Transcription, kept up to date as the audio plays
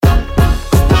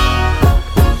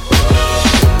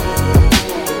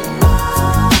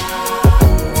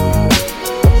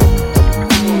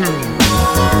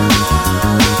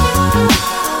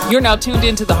You're now tuned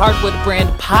into the Hardwood Brand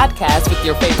podcast with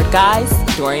your favorite guys,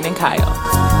 Dorian and Kyle.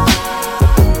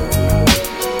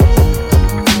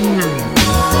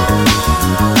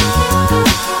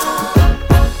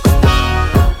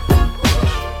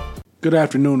 Good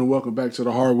afternoon and welcome back to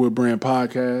the Hardwood Brand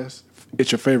podcast.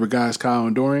 It's your favorite guys, Kyle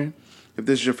and Dorian. If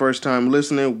this is your first time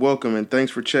listening, welcome and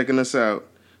thanks for checking us out.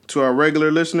 To our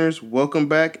regular listeners, welcome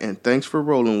back and thanks for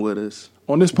rolling with us.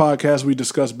 On this podcast, we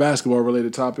discuss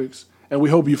basketball-related topics, and we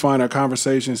hope you find our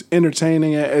conversations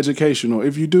entertaining and educational.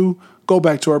 If you do, go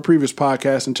back to our previous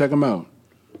podcast and check them out.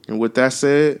 And with that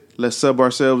said, let's sub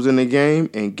ourselves in the game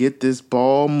and get this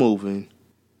ball moving.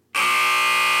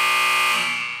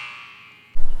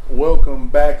 Welcome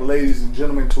back, ladies and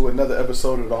gentlemen, to another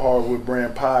episode of the Hardwood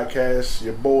Brand podcast.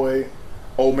 Your boy,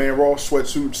 Old Man Ross,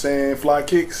 sweatsuit, saying fly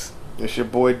kicks. It's your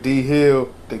boy D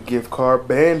Hill, the gift card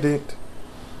bandit.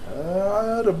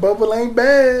 The bubble ain't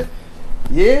bad.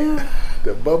 Yeah,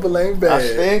 The bubble ain't bad. I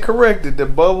stand corrected. The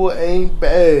bubble ain't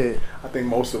bad. I think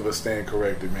most of us stand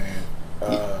corrected, man.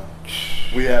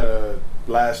 We had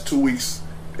last 2 weeks,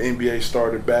 the NBA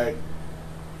started back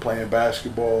playing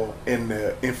basketball in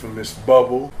the infamous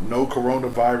bubble. No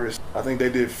coronavirus. I think they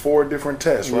did 4 different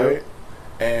tests, right?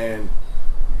 And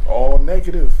all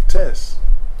negative tests.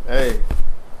 Hey,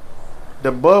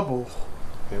 the bubble.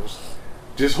 It was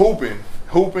just hooping,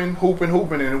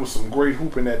 and it was some great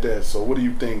hooping at that. So what do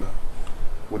you think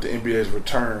with the NBA's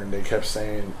return? They kept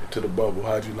saying to the bubble.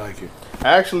 How'd you like it?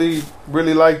 I actually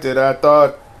really liked it.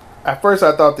 At first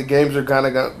I thought the games are kind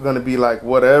of going to be like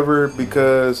whatever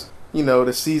because, you know,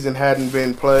 the season hadn't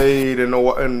been played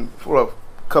for a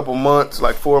couple months,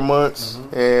 like 4 months.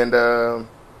 Mm-hmm. And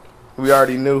we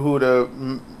already knew who the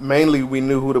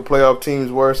playoff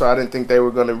teams were, so I didn't think they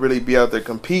were going to really be out there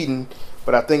competing.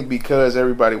 But I think because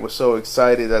everybody was so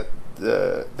excited that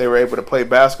they were able to play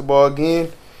basketball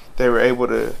again, they were able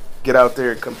to get out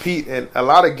there and compete. And a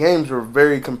lot of games were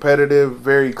very competitive,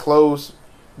 very close,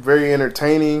 very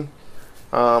entertaining.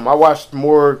 I watched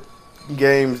more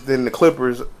games than the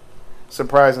Clippers,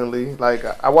 surprisingly. Like,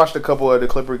 I watched a couple of the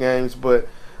Clipper games, but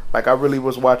like I really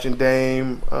was watching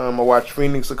Dame. I watched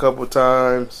Phoenix a couple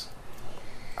times.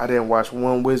 I didn't watch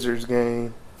one Wizards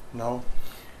game. No,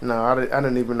 I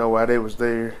didn't even know why they was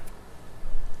there.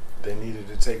 They needed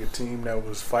to take a team that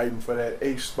was fighting for that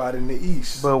 8th spot in the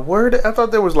East. But I thought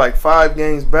there was like 5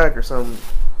 games back or something.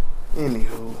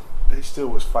 Anywho, they still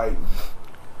was fighting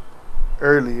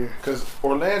earlier. Because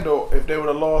Orlando, if they would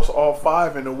have lost all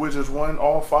 5 and the Wizards won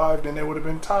all 5, then they would have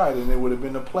been tied and it would have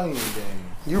been a playing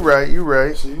game. You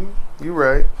right. See? You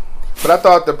right. But I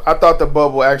thought the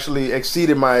bubble actually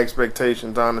exceeded my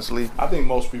expectations, honestly. I think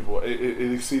most people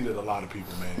it exceeded a lot of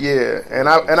people, man. Yeah, and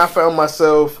I found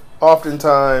myself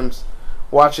oftentimes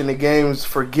watching the games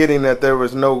forgetting that there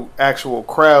was no actual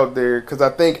crowd there, because I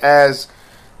think as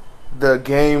the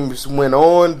games went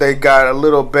on, they got a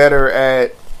little better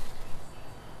at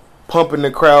pumping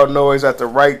the crowd noise at the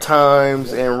right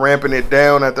times and ramping it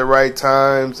down at the right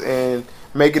times and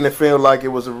making it feel like it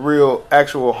was a real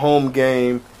actual home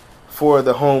game for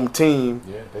the home team.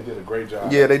 Yeah, they did a great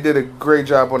job. Yeah, they did a great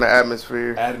job on the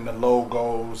atmosphere. Adding the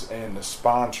logos and the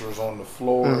sponsors on the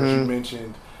floor. Mm-hmm. As you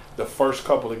mentioned, the first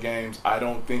couple of games, I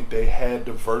don't think they had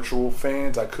the virtual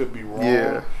fans. I could be wrong.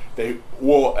 Yeah.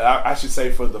 I should say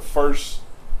for the first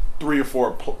 3 or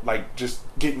 4, like just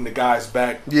getting the guys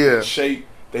back in shape,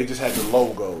 they just had the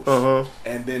logos. Uh-huh.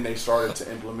 And then they started to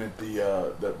implement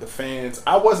the fans.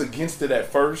 I was against it at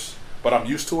first, but I'm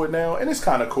used to it now, and it's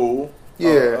kind of cool.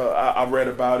 Yeah. I read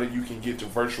about it. You can get to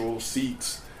virtual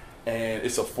seats, and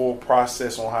it's a full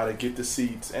process on how to get the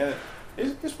seats, and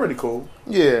it's pretty cool.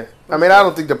 Yeah. I mean, I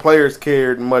don't think the players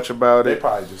cared much about it. They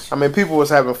probably just... I mean, people was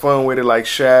having fun with it, like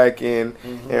Shaq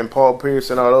and Paul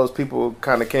Pierce and all those people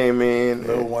kind of came in.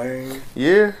 Lil Wayne.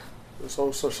 Yeah.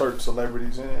 So certain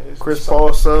celebrities. Chris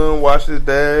Paul's son watched his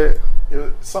dad. It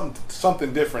was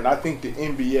something different. I think the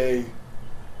NBA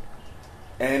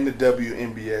and the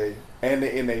WNBA and the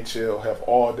NHL have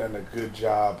all done a good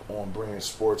job on bringing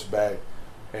sports back.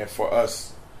 And for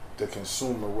us, the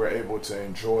consumer, we're able to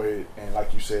enjoy it. And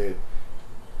like you said,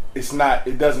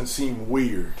 it doesn't seem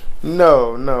weird.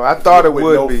 No. I thought it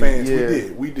would be. Fans.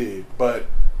 Yeah. We did. But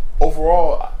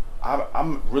overall,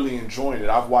 I'm really enjoying it.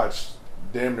 I've watched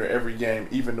damn near every game,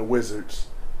 even the Wizards.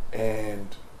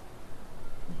 And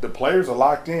the players are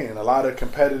locked in. A lot of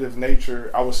competitive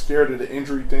nature. I was scared of the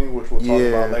injury thing, which we'll talk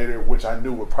about later, which I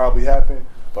knew would probably happen.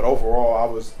 But overall, I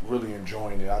was really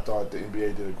enjoying it. I thought the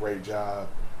NBA did a great job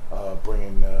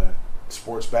bringing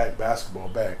sports back, basketball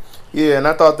back. Yeah, and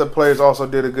I thought the players also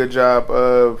did a good job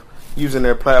of using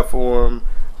their platform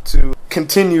to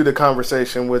continue the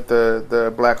conversation with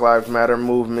the Black Lives Matter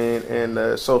movement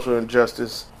and social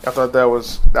injustice. I thought that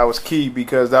was key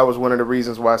because that was one of the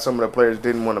reasons why some of the players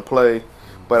didn't want to play.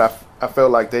 But I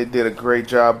felt like they did a great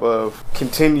job of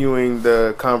continuing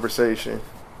the conversation.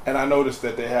 And I noticed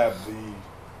that they have the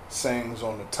sayings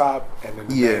on the top and then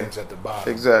the names at the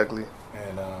bottom. Exactly.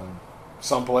 And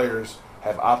some players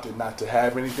have opted not to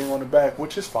have anything on the back,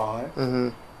 which is fine. Mm-hmm.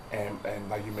 And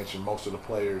like you mentioned, most of the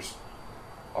players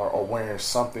are wearing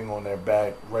something on their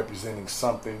back representing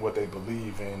something, what they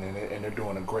believe in, and they're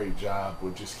doing a great job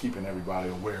with just keeping everybody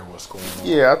aware of what's going on.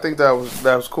 Yeah, I think that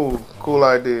was cool. Cool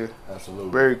idea.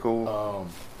 Absolutely. Very cool.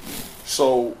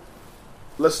 So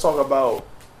let's talk about,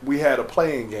 we had a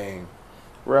playing game.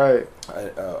 Right.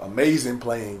 Amazing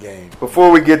playing game.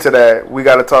 Before we get to that, we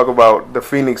got to talk about the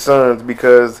Phoenix Suns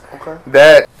because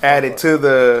that added to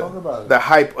the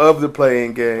hype of the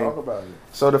playing game. Talk about it.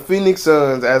 So the Phoenix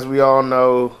Suns, as we all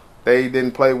know, they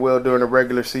didn't play well during the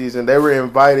regular season. They were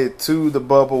invited to the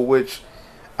bubble, which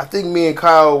I think me and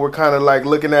Kyle were kind of like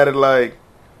looking at it like,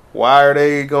 why are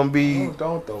they going to be...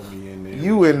 Don't throw me in there.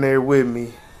 You in there with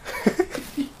me.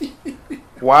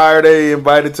 Why are they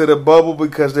invited to the bubble?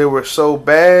 Because they were so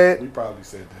bad. We probably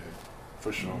said that,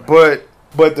 for sure.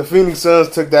 But the Phoenix Suns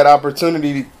took that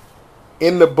opportunity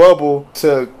in the bubble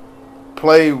to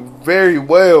play very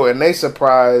well, and they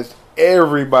surprised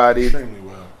everybody. Extremely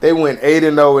well. They went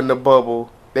 8-0 in the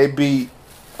bubble. They beat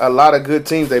a lot of good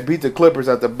teams. They beat the Clippers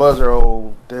at the buzzer.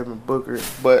 Oh, Devin Booker.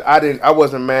 But I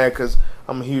wasn't mad because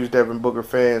I'm a huge Devin Booker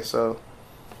fan. So,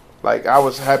 like, I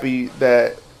was happy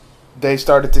that they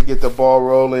started to get the ball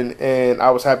rolling, and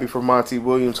I was happy for Monty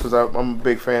Williams because I'm a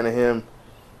big fan of him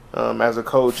as a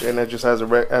coach and just as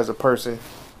a person.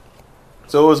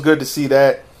 So it was good to see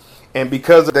that. And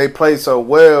because they played so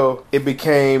well, it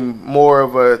became more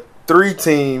of a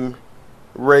 3-team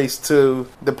race to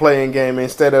the playing game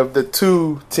instead of the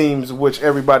 2 teams, which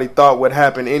everybody thought would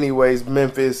happen anyways. Going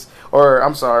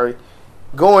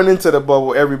into the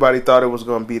bubble, everybody thought it was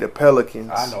going to be the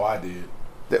Pelicans. I know I did.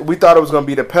 We thought it was going to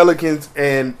be the Pelicans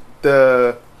and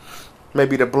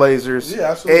maybe the Blazers.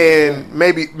 Yeah, absolutely. And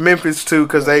maybe Memphis too,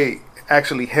 because they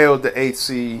actually held the 8th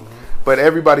seed. Mm-hmm. But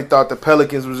everybody thought the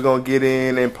Pelicans was going to get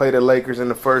in and play the Lakers in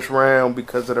the first round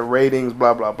because of the ratings,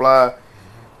 blah, blah, blah.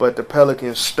 But the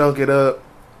Pelicans stunk it up.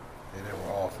 Yeah, they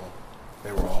were awful.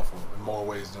 They were awful in more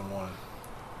ways than one.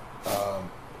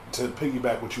 To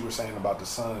piggyback what you were saying about the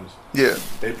Suns, yeah,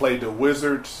 they played the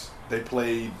Wizards, they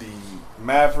played the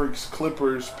Mavericks,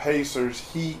 Clippers, Pacers,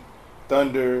 Heat,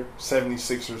 Thunder,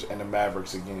 76ers, and the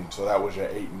Mavericks again. So that was your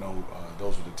 8-0.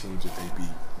 Those were the teams that they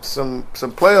beat. Some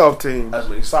playoff teams.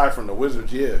 Aside from the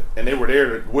Wizards, yeah. And they were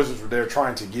there. The Wizards were there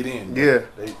trying to get in. Yeah.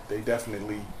 They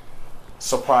definitely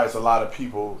surprised a lot of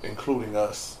people, including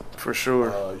us. For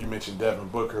sure. You mentioned Devin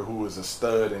Booker, who is a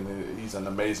stud, and he's an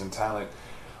amazing talent.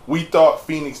 We thought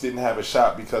Phoenix didn't have a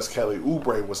shot because Kelly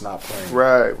Oubre was not playing.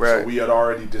 Right. So we had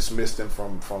already dismissed them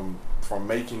from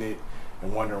making it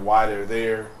and wondering why they're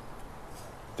there.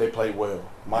 They played well.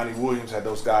 Monty Williams had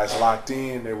those guys locked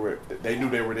in. They knew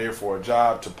they were there for a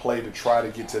job to play to try to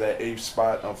get to that 8th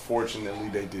spot. Unfortunately,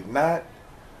 they did not.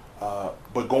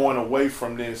 But going away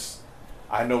from this,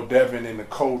 I know Devin and the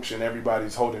coach and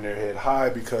everybody's holding their head high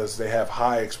because they have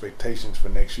high expectations for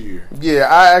next year. Yeah,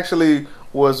 I actually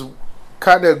was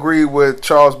kind of agree with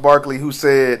Charles Barkley, who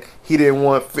said he didn't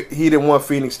want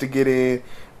Phoenix to get in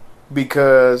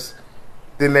because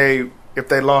then if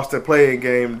they lost the playing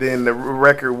game, then the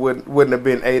record wouldn't have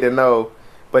been 8-0.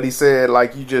 But he said,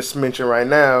 like you just mentioned right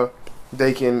now,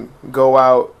 they can go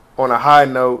out on a high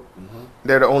note. Mm-hmm.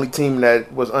 They're the only team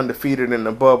that was undefeated in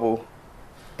the bubble,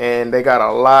 and they got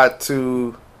a lot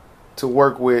to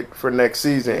work with for next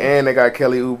season, and they got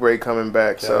Kelly Oubre coming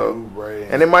back.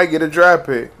 And they might get a draft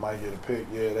pick. Might get a pick.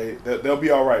 Yeah, they'll be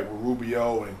all right with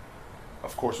Rubio, and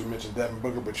of course we mentioned Devin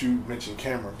Booker, but you mentioned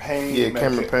Cameron Payne. Yeah,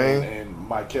 Cameron Payne and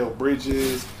Mikal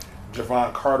Bridges,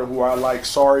 Javon Carter, who I like,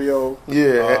 Sario.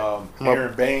 Yeah,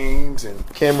 Aaron Baines and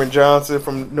Cameron Johnson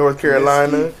from North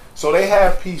Carolina. So they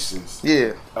have pieces.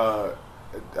 Yeah. I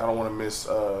don't want to miss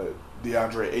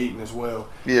DeAndre Ayton as well.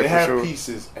 Yeah, they have sure.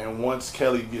 pieces, and once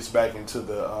Kelly gets back into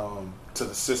the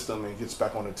system and gets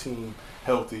back on the team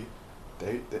healthy,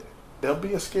 they'll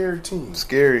be a scary team.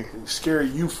 Scary,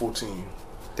 youthful team.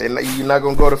 You're not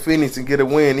gonna go to Phoenix and get a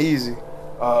win easy.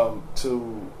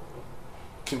 To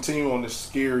continue on this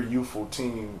scary, youthful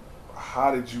team,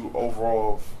 how did you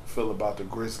overall feel about the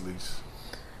Grizzlies?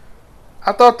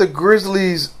 I thought the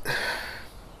Grizzlies.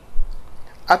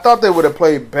 I thought they would have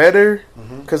played better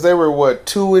because they were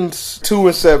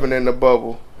 2-7 in the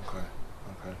bubble.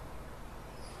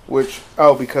 Okay.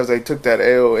 Because they took that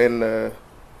L in the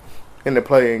in the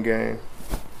play-in game.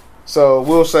 So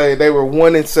we'll say they were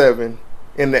 1-7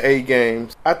 in the 8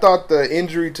 games. I thought the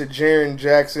injury to Jaren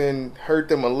Jackson hurt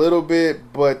them a little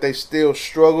bit, but they still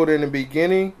struggled in the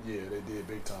beginning. Yeah, they did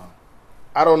big time.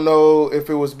 I don't know if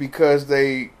it was because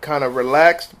they kind of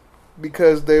relaxed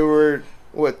because they were,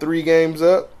 3 games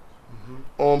up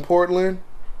on Portland,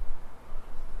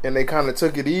 and they kind of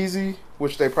took it easy,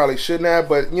 which they probably shouldn't have.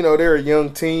 But, they're a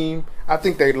young team. I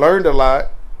think they learned a lot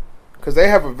because they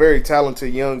have a very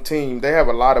talented young team. They have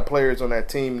a lot of players on that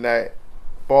team that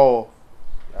ball.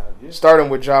 Yeah. Starting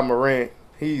with Ja Morant,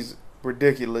 he's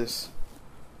ridiculous.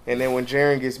 And then when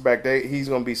Jaren gets back, he's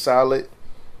going to be solid.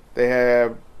 They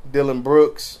have Dylan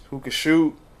Brooks, who can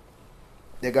shoot.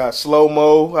 They got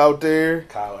Slow-Mo out there.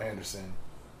 Kyle Anderson.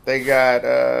 They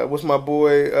got, what's my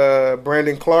boy,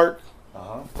 Brandon Clark.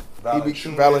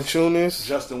 Valanciunas.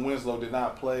 Justin Winslow did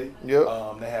not play.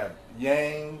 Yep. They have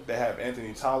Yang. They have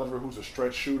Anthony Tolliver, who's a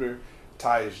stretch shooter.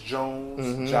 Tyus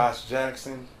Jones. Josh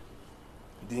Jackson.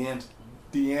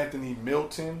 DeAnthony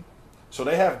Milton. So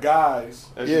they have guys,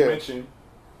 as you mentioned,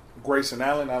 Grayson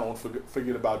Allen. I don't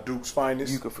forget about Duke's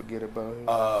finest. You could forget about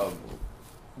him.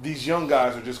 These young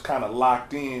guys are just kind of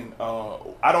locked in.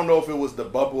 I don't know if it was the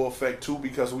bubble effect, too,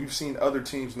 because we've seen other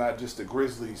teams, not just the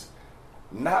Grizzlies,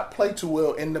 not play too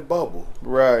well in the bubble.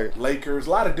 Right. Lakers, a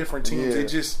lot of different teams. Yeah. It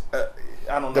just,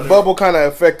 I don't know. The bubble kind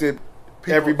of affected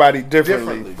everybody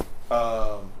differently.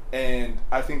 And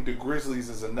I think the Grizzlies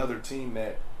is another team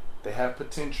that they have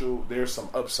potential. There's some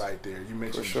upside there. You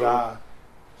mentioned Ja,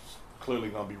 clearly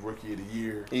going to be Rookie of the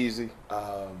Year. Easy.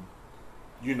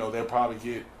 They'll probably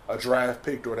get a draft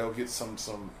pick or they'll get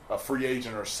a free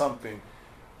agent or something.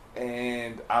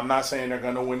 And I'm not saying they're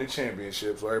going to win the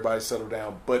championship, so everybody settle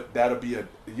down. But that'll be a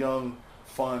young,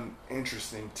 fun,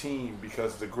 interesting team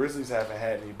because the Grizzlies haven't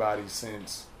had anybody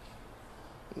since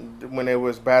when they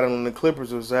was battling the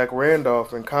Clippers with Zach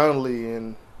Randolph and Conley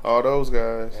and all those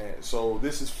guys. And so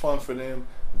this is fun for them.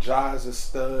 Ja's a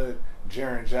stud.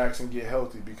 Jaren Jackson get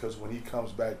healthy because when he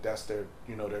comes back, that's their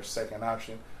second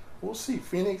option. We'll see.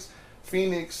 Phoenix,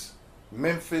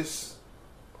 Memphis.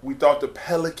 We thought the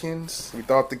Pelicans. We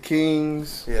thought the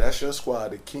Kings. Yeah, that's your squad,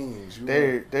 the Kings.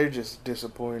 They're just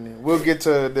disappointing. We'll get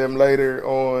to them later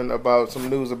on about some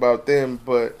news about them,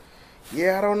 but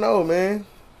yeah, I don't know, man.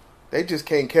 They just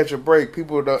can't catch a break.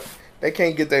 They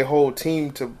can't get their whole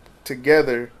team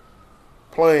together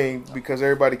playing because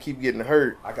everybody keep getting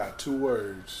hurt. I got 2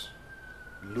 words.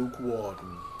 Luke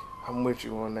Walton. I'm with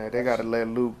you on that. They got to let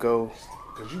Luke go.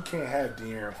 Because you can't have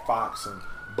De'Aaron Fox and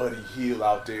Buddy Hield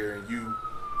out there and you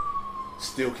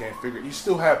still can't figure it. You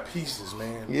still have pieces,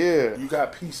 man. Yeah. You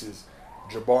got pieces.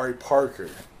 Jabari Parker.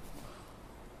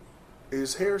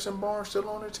 Is Harrison Barnes still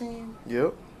on the team?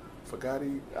 Yep. Forgot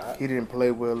he didn't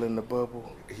play well in the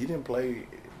bubble. He didn't play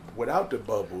without the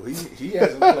bubble. He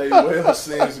hasn't played well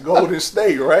since Golden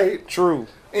State, right? True.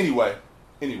 Anyway.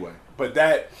 But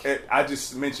I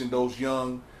just mentioned those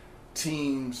young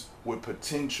teams with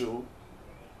potential.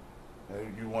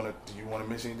 Do you want to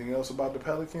mention anything else about the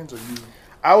Pelicans?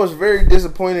 I was very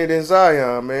disappointed in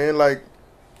Zion, man. Like,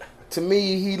 to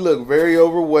me, he looked very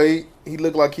overweight. He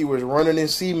looked like he was running in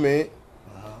cement.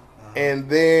 And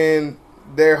then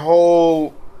their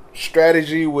whole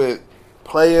strategy with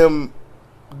play him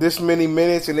this many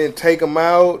minutes and then take him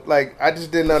out, like, I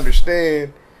just didn't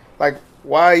understand. Like,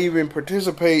 why even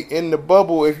participate in the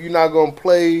bubble if you're not going to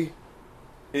play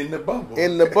in the bubble?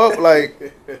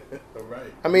 Like,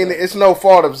 right. I mean, it's no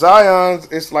fault of Zion's.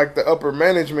 It's like the upper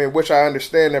management, which I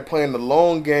understand they're playing the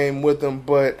long game with him,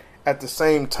 but at the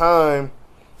same time,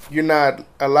 you're not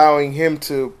allowing him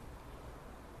to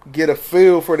get a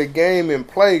feel for the game and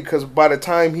play because by the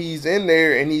time he's in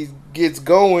there and he gets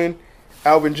going,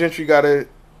 Alvin Gentry got to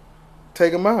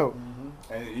take him out.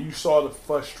 And you saw the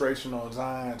frustration on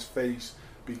Zion's face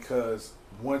because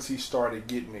once he started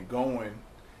getting it going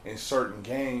in certain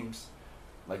games,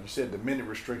 like you said, the minute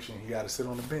restriction, he got to sit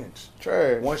on the bench.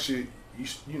 Trash. Once you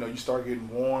start getting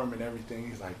warm and everything,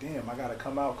 he's like, damn, I got to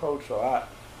come out, coach. So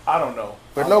I don't know.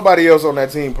 But nobody else on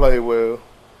that team played well.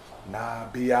 Nah,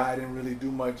 B.I. didn't really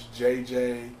do much.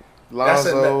 JJ.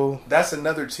 Lonzo. That's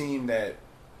another team that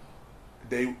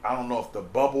I don't know if the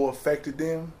bubble affected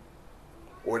them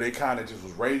or they kind of just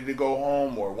was ready to go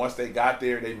home, or once they got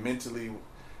there, they mentally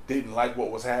didn't like what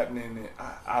was happening.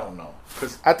 I don't know.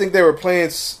 I think they were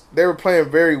playing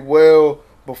very well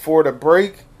before the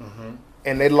break,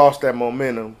 and they lost that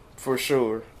momentum for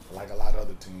sure. Like a lot of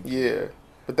other teams. Yeah,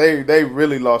 but they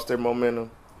really lost their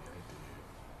momentum.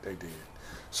 They did.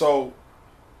 So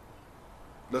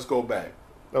let's go back.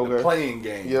 Okay. The playing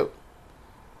game. Yep.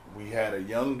 We had a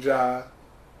young Ja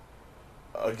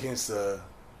against a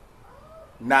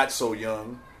not so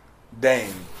young,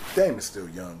 Dame. Dame is still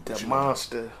young. The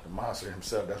monster. The monster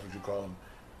himself, that's what you call him.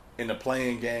 In the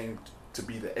playing game to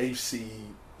be the 8th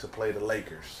seed to play the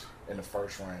Lakers in the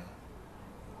first round.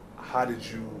 How did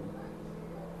you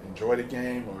enjoy the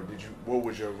game, or what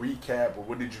was your recap, or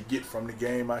what did you get from the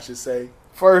game, I should say?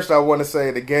 First, I want to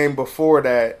say the game before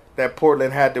that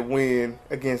Portland had to win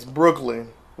against Brooklyn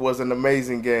was an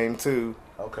amazing game too.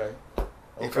 Okay.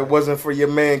 If it wasn't for your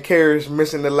man Karras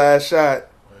missing the last shot,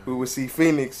 we would see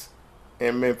Phoenix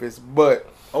and Memphis. But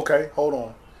okay, hold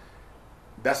on.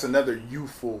 That's another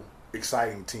youthful,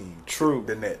 exciting team. True.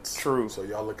 The Nets. True. So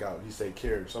y'all look out. You say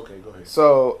Karras. Okay, go ahead.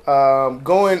 So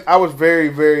I was very,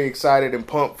 very excited and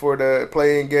pumped for the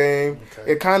playing game.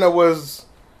 Okay. It kind of was.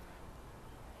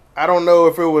 I don't know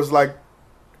if it was like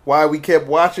why we kept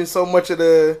watching so much of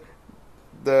the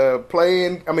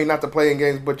playing. I mean, not the playing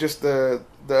games, but just the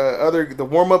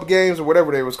warm up games or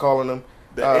whatever they was calling them.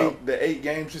 The eight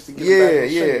games just to get back in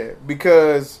shape.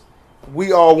 Because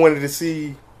we all wanted to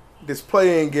see this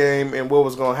playing game and what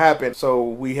was going to happen. So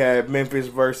we had Memphis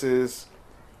versus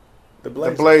the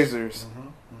Blazers.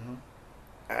 Mm-hmm.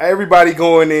 Everybody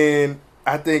going in.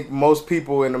 I think most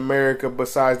people in America,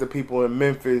 besides the people in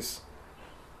Memphis,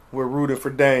 were rooting for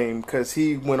Dame because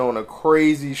he went on a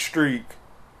crazy streak,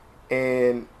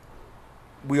 and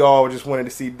we all just wanted to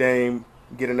see Dame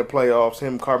get in the playoffs.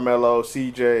 Him, Carmelo,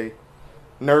 CJ,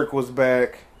 Nurk was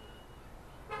back.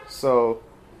 So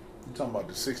you talking about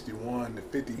the 61, the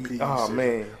 50 piece? Oh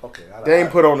man, okay. Dame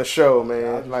put on a show,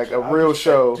 man, like a real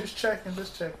show. Just checking.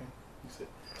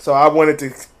 So I wanted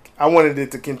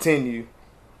it to continue.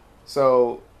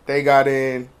 So they got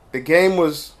in. The game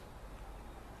was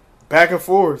back and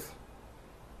forth.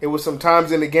 It was some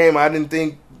times in the game I didn't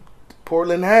think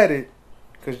Portland had it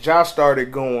because Josh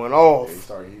started going off. Yeah, he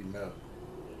started heating up.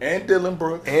 And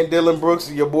Dylan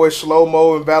Brooks. Your boy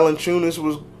Shlomo and Valanciunas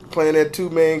was playing that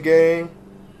 2-man game.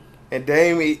 And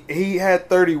Dame, he had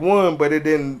 31, but it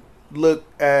didn't look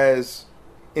as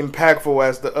impactful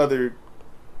as the other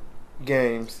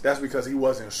games. That's because he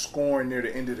wasn't scoring near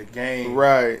the end of the game.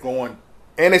 Right.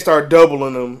 And they started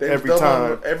doubling him every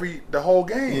time. The whole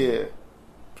game. Yeah.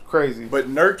 Crazy. But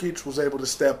Nurkic was able to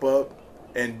step up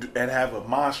and have a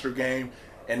monster game.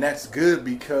 And that's good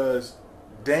because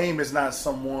Dame is not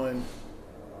someone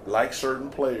like certain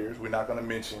players, we're not going to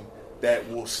mention, that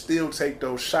will still take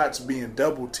those shots being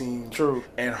double teamed. True.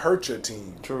 And hurt your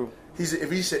team. True. He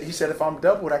said if I'm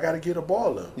doubled, I got to get a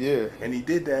ball up. Yeah. And he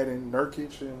did that in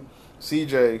Nurkic and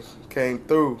CJ came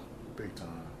through big time.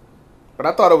 But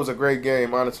I thought it was a great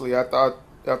game, honestly. I thought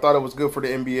it was good for the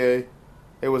NBA.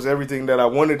 It was everything that I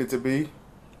wanted it to be.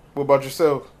 What about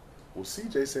yourself? Well,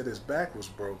 CJ said his back was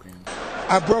broken.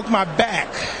 I broke my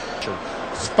back.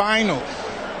 Spinal.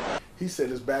 He said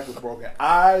his back was broken.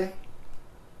 I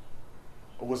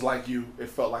was like you. It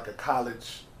felt like a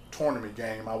college tournament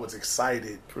game. I was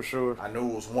excited. For sure. I knew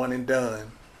it was one and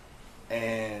done.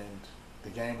 And the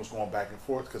game was going back and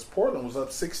forth because Portland was up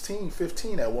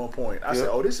 16-15 at one point. I said,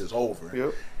 oh, this is over.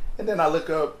 Yep. And then I look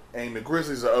up, and the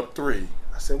Grizzlies are up 3.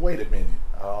 I said, wait a minute.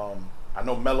 I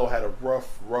know Melo had a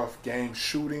rough game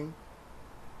shooting.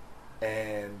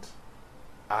 And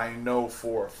I know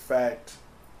for a fact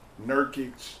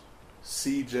Nurkic,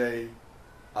 CJ,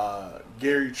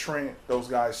 Gary Trent, those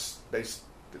guys,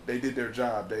 they did their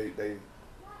job. They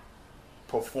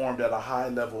performed at a high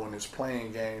level in his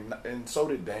playing game, and so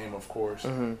did Dame, of course.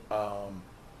 Mm-hmm.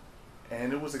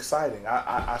 And it was exciting.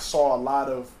 I saw a lot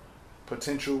of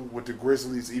potential with the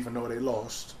Grizzlies, even though they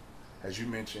lost, as you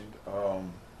mentioned.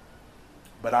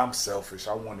 But I'm selfish.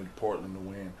 I wanted Portland to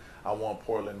win. I want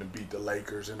Portland to beat the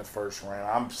Lakers in the first round.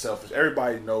 I'm selfish.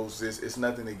 Everybody knows this. It's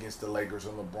nothing against the Lakers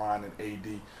and LeBron and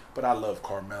AD, but I love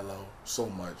Carmelo so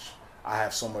much. I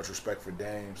have so much respect for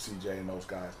Dame, CJ, and those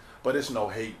guys. But it's no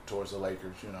hate towards the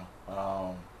Lakers, you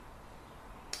know.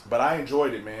 But I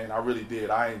enjoyed it, man. I really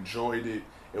did. I enjoyed it.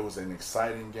 It was an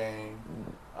exciting game.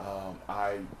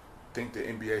 I think the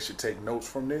NBA should take notes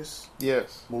from this.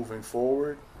 Yes. Moving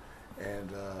forward.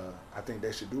 And I think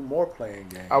they should do more playing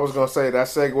games. I was going to say, that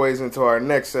segues into our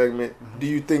next segment. Mm-hmm. Do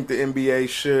you think the NBA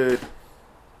should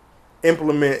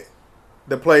implement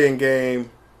the playing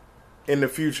game in the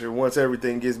future once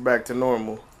everything gets back to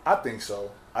normal? I think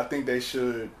so. I think they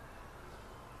should.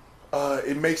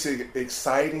 It makes it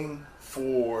exciting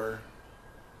for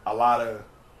a lot of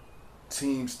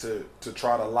teams to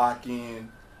try to lock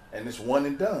in, and it's one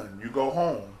and done. You go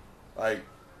home. Like,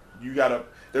 you gotta.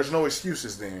 There's no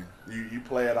excuses then. You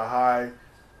play at a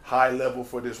high level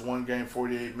for this one game,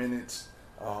 48 minutes.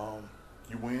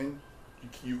 You win,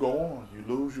 you go on.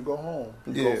 You lose, you go home.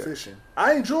 You Yeah. go fishing.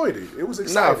 I enjoyed it. It was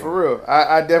exciting. No, for real.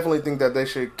 I definitely think that they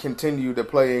should continue the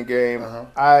playing game. Uh-huh.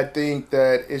 I think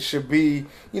that it should be,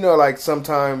 like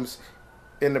sometimes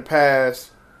in the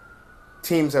past,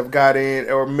 teams have got in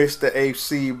or missed the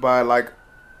AFC by like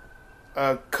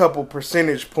a couple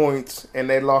percentage points and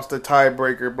they lost the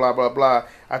tiebreaker, blah, blah, blah.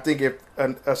 I think if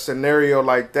a scenario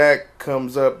like that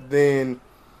comes up, then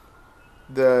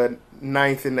the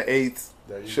 9th and the 8th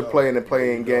should play in the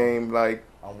playing game. Like,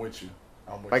 I'm with you.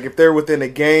 Like if they're within a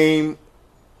game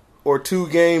or 2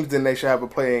 games, then they should have a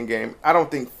playing game. I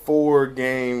don't think 4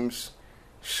 games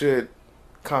should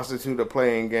constitute a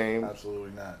playing game.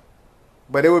 Absolutely not.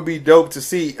 But it would be dope to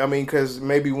see. I mean, because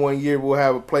maybe one year we'll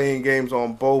have playing games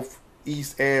on both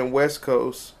East and West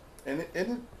Coast. And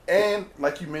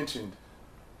like you mentioned,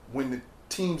 when the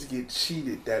teams get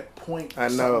cheated, that point I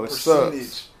know, it percentage,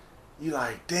 sucks. you're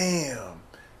like, damn.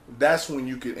 That's when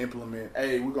you could implement,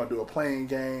 hey, we're going to do a playing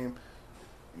game.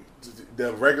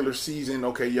 The regular season,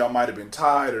 okay, y'all might have been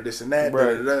tied or this and that.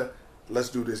 Right. Da, da, da. Let's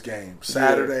do this game.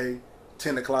 Saturday,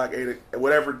 10 o'clock, 8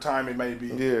 whatever time it may be,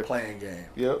 playing game.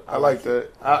 Yep, I like that.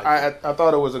 I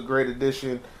thought it was a great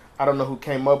addition. I don't know who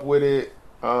came up with it.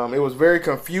 It was very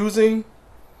confusing.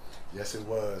 Yes, it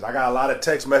was. I got a lot of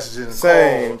text messages and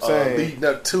Same. calls leading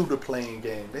up to the playing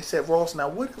game. They said, Ross, now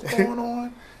what is going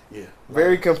on? Yeah.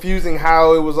 Very confusing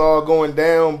how it was all going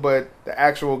down, but the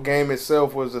actual game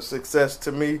itself was a success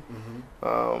to me.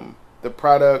 Mm-hmm. The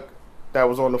product that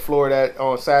was on the floor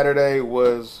on Saturday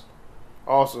was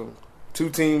awesome. 2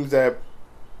 teams that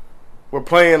were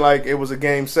playing like it was a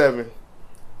Game 7.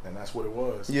 And that's what it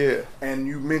was. Yeah. And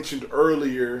you mentioned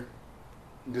earlier,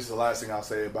 this is the last thing I'll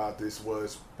say about this,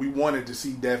 was we wanted to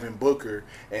see Devin Booker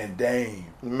and Dame.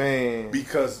 Man.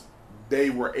 Because they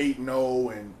were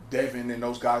 8-0 and Devin and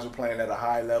those guys were playing at a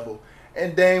high level.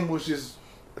 And Dame was just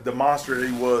the monster that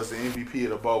he was, the MVP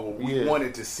of the bubble. We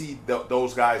wanted to see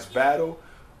those guys battle.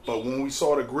 But when we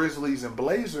saw the Grizzlies and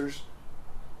Blazers,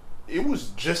 it was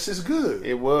just as good.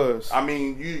 It was. I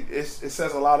mean, it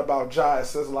says a lot about Ja. It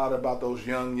says a lot about those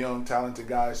young, talented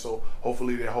guys. So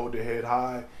hopefully they hold their head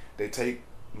high. They take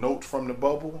notes from the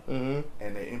bubble, and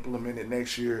they implement it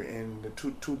next year in the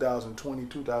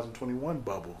 2020-2021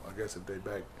 bubble. I guess if they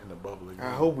back in the bubble again.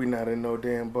 I hope we're not in no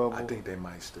damn bubble. I think they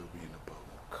might still be in the bubble.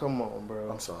 Come on, bro.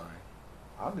 I'm sorry.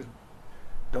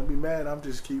 Don't be mad. I'm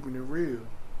just keeping it real.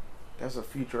 That's a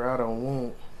future I don't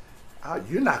want.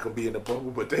 You're not going to be in the bubble,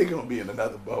 but they're going to be in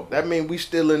another bubble. That means we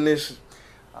still in this.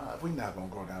 We're not going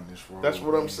to go down this road. That's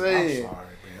what I'm saying. I'm sorry,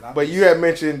 man. But you had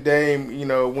mentioned Dame,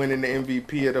 winning the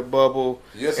MVP of the bubble.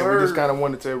 Yes, and sir. we just kind of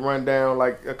wanted to run down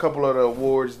like a couple of the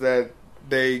awards that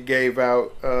they gave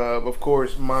out. Of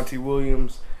course, Monty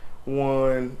Williams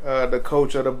won the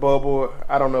coach of the bubble.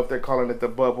 I don't know if they're calling it the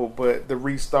bubble, but the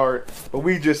restart. But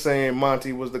we just saying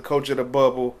Monty was the coach of the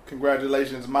bubble.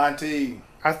 Congratulations, Monty.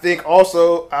 I think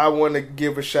also I want to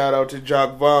give a shout out to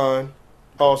Jacques Vaughn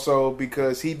also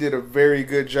because he did a very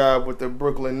good job with the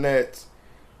Brooklyn Nets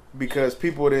because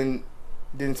people didn't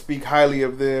speak highly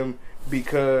of them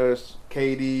because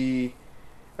KD,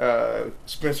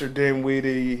 Spencer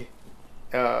Dinwiddie,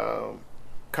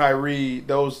 Kyrie,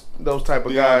 those type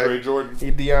of guys.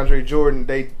 DeAndre Jordan,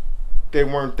 they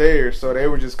weren't there, so they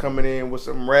were just coming in with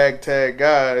some ragtag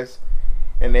guys,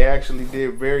 and they actually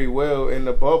did very well in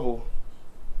the bubble.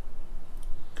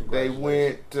 They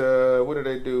went. What did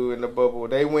they do in the bubble?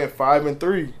 They went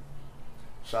 5-3.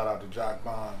 Shout out to Jacques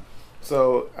Vaughn.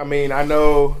 So I mean, I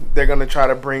know they're gonna try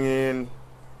to bring in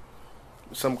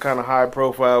some kind of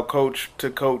high-profile coach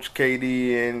to coach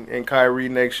KD and Kyrie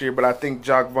next year, but I think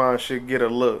Jacques Vaughn should get a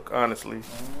look. Honestly,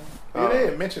 Yeah, they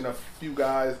had mentioned a few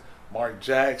guys, Mark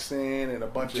Jackson and a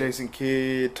bunch Jason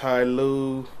Kidd, Ty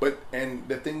Lue. And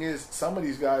the thing is, some of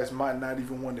these guys might not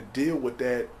even want to deal with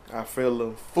that. I feel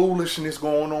them. Foolishness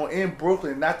going on in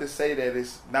Brooklyn. Not to say that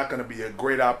it's not going to be a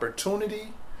great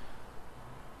opportunity,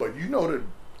 but the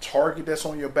target that's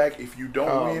on your back if you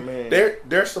don't win. Man.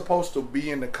 They're supposed to be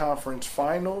in the conference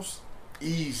finals.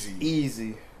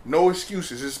 Easy. No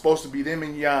excuses. It's supposed to be them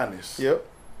and Giannis. Yep.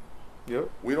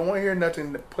 We don't want to hear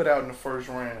nothing put out in the first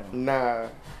round. Nah.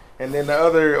 And then the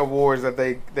other awards that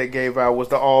they gave out was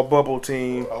the all bubble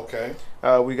team. Okay.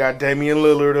 We got Damian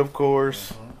Lillard, of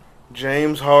course. Mm-hmm.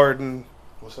 James Harden.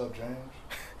 What's up, James?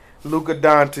 Luka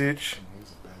Doncic.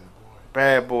 He's a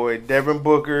Bad boy. Devin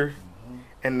Booker.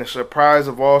 And the surprise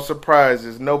of all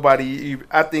surprises,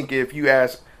 I think if you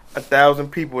ask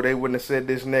 1,000 people, they wouldn't have said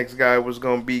this next guy was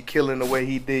going to be killing the way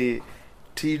he did.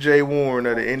 T.J. Warren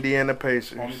of the Indiana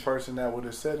Pacers. Only person that would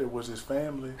have said it was his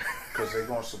family because they're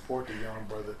going to support the young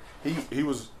brother. He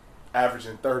was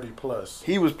averaging 30 plus.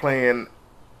 He was playing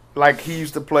like he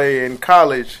used to play in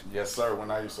college. Yes, sir. When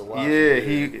I used to watch. Yeah,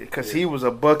 he was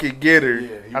a bucket getter.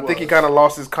 Yeah, I think he kind of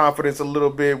lost his confidence a little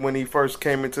bit when he first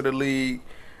came into the league.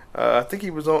 I think he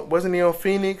wasn't he on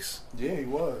Phoenix? Yeah, he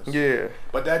was. Yeah.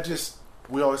 But that just,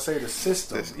 we always say the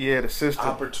system. The system.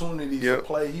 Opportunities to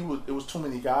play. It was too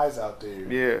many guys out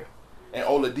there. Yeah. And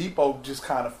Oladipo just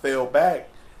kind of fell back,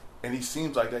 and he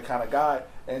seems like that kind of guy,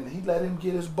 and he let him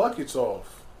get his buckets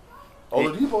off.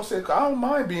 Oladipo said, I don't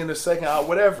mind being the second out,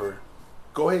 whatever.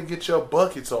 Go ahead and get your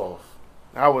buckets off.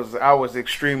 I was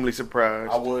extremely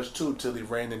surprised. I was too, till he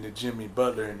ran into Jimmy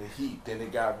Butler in the Heat. Then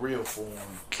it got real for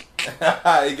him.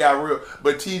 It got real.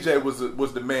 But TJ was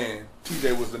the man.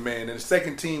 TJ was the man. And the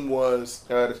second team was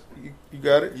you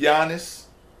got it? Giannis,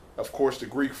 of course, the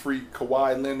Greek freak,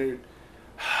 Kawhi Leonard,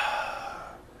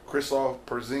 Kristaps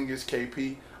Porzingis,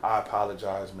 KP. I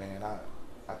apologize, man.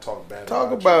 I talk bad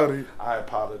about it. I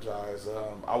apologize.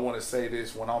 I want to say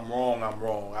this. When I'm wrong, I'm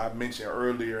wrong. I mentioned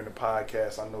earlier in the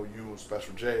podcast, I know you and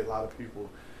Special J, a lot of people,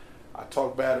 I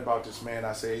talk bad about this man.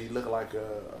 I say he looked like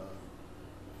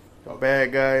a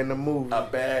bad guy in the movie. A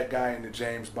bad guy in the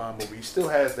James Bond movie. He still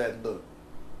has that look.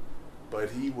 But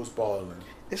he was balling.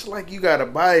 It's like you got a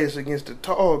bias against the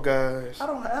tall guys. I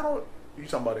don't. You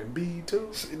talking about Embiid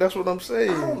too? That's what I'm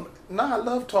saying. I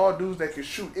love tall dudes that can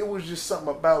shoot. It was just something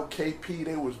about KP.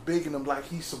 They was bigging him like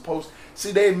he's supposed.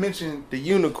 See, they had mentioned the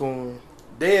unicorn.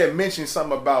 They had mentioned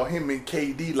something about him and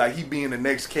KD, like he being the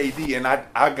next KD, and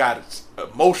I got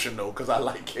emotional because I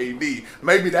like KD.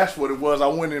 Maybe that's what it was. I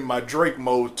went in my Drake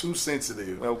mode, too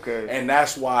sensitive. Okay. And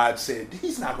that's why I said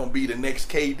he's not gonna be the next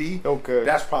KD. Okay.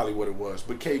 That's probably what it was.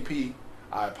 But KP,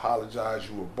 I apologize.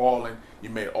 You were balling. You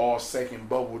made all second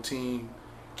bubble team.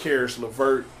 Karis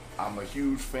LeVert, I'm a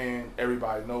huge fan.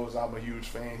 Everybody knows I'm a huge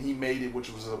fan. He made it,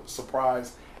 which was a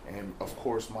surprise. And, of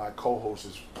course, my co-host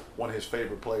is one of his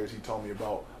favorite players. He told me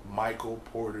about Michael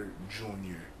Porter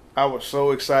Jr. I was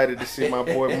so excited to see my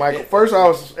boy Michael. First, I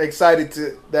was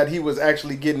excited that he was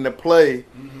actually getting to play.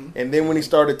 Mm-hmm. And then when he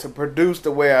started to produce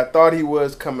the way I thought he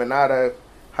was coming out of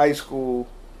high school,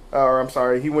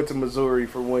 he went to Missouri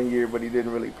for 1 year, but he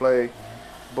didn't really play.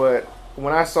 But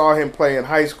when I saw him play in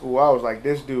high school, I was like,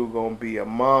 this dude going to be a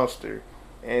monster.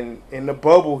 And in the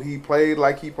bubble, he played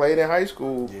like he played in high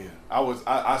school. Yeah,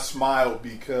 I smiled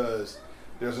because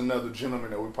there's another gentleman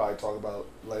that we'll probably talk about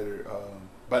later.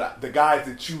 But the guys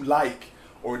that you like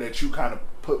or that you kind of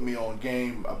put me on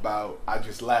game about, I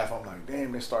just laugh. I'm like,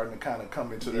 damn, they're starting to kind of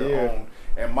come into their own.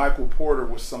 And Michael Porter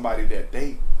was somebody that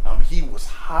he was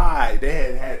high.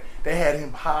 They had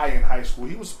him high in high school.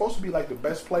 He was supposed to be like the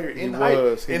best player in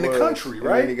the country,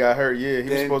 right? And then he got hurt. Yeah, he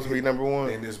was supposed to be number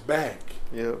one. And his back.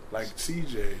 Yeah, like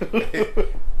CJ.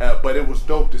 But it was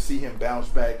dope to see him bounce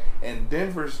back. And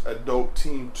Denver's a dope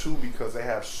team too because they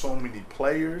have so many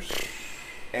players,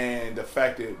 and the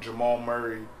fact that Jamal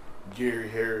Murray, Gary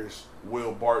Harris,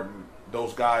 Will Barton,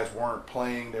 those guys weren't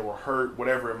playing, they were hurt,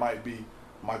 whatever it might be.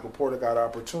 Michael Porter got an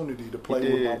opportunity to play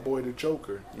with my boy the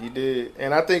Joker. He did.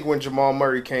 And I think when Jamal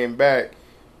Murray came back,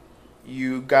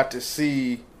 you got to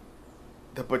see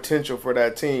the potential for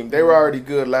that team. They were already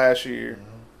good last year. Mm-hmm.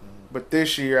 But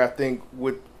this year, I think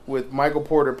with Michael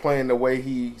Porter playing the way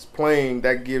he's playing,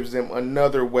 that gives them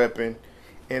another weapon.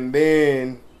 And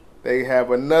then they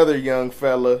have another young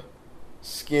fella,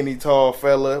 skinny, tall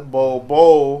fella,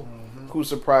 Bol, who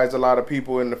surprised a lot of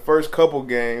people in the first couple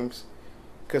games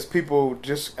because people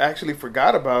just actually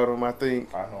forgot about him, I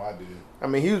think. I know I did. I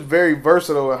mean, he was very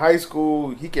versatile in high school.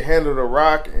 He could handle the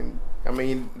rock. And, I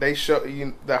mean,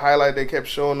 the highlight they kept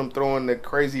showing him throwing the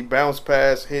crazy bounce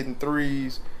pass, hitting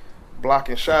threes,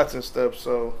 blocking shots and stuff.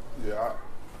 So yeah,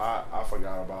 I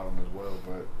forgot about him as well,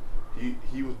 but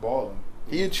he was balling.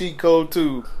 He a cheat code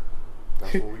too.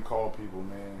 That's what we call people,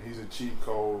 man. He's a cheat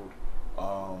code.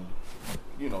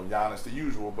 Giannis the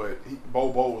usual, but Bo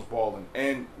was balling.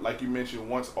 And like you mentioned,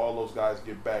 once all those guys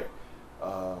get back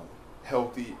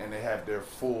healthy and they have their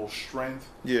full strength,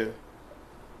 they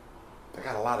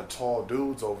got a lot of tall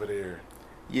dudes over there.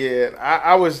 Yeah,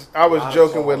 I was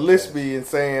joking with Lispy and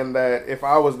saying that if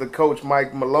I was the coach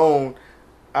Mike Malone,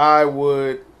 I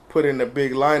would put in a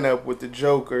big lineup with the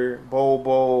Joker,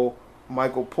 Bol,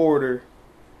 Michael Porter,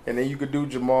 and then you could do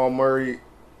Jamal Murray.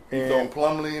 You throw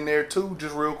Plumlee in there too,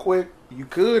 just real quick. You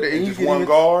could, and just one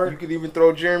guard. You could even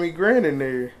throw Jeremy Grant in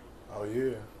there. Oh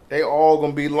yeah, they all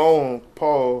gonna be long.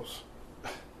 Pause.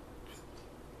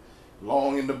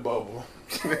 Long in the bubble.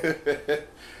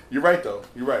 You're right though.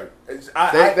 You're right.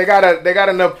 They got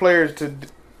enough players to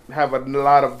have a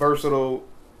lot of versatile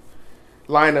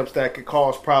lineups that could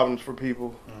cause problems for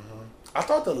people. Mm-hmm. I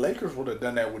thought the Lakers would have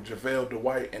done that with JaVale,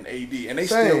 Dwight, and AD, and they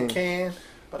still can.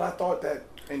 But I thought that.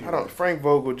 Anyway. Frank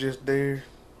Vogel just there.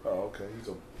 Oh, okay.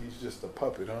 He's just a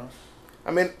puppet, huh?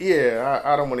 I mean, yeah,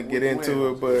 I don't want to get into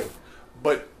it,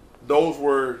 but those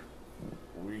were,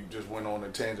 we just went on a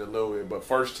tangent a little bit, but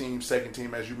first team, second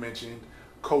team, as you mentioned,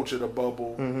 coach of the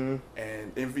bubble, and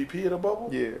MVP of the bubble.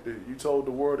 Yeah. You told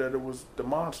the world that it was the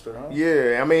monster, huh?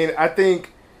 Yeah, I mean, I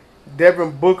think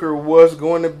Devin Booker was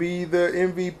going to be the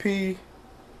MVP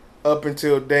up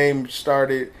until Dame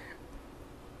started.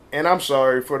 And I'm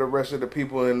sorry for the rest of the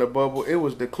people in the bubble. It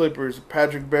was the Clippers,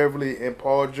 Patrick Beverly and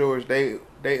Paul George. They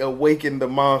awakened the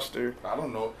monster. I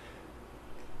don't know.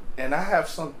 And I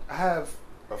have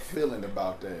a feeling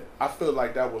about that. I feel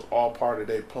like that was all part of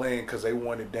their plan because they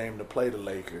wanted Dame to play the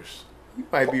Lakers. You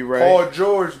might be right. Paul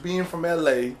George being from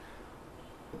LA,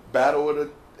 battle of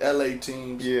the LA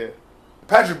teams. Yeah.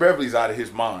 Patrick Beverly's out of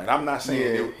his mind. I'm not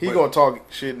saying he gonna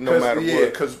talk shit no matter what. Yeah,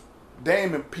 because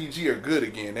Dame and PG are good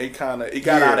again. They kind of it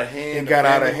got out of hand. It got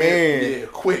out of hand. Yeah,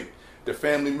 quick. The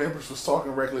family members was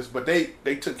talking reckless, but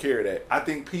they took care of that. I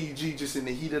think PG just in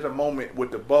the heat of the moment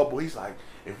with the bubble, he's like,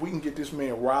 if we can get this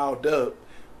man riled up,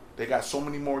 they got so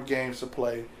many more games to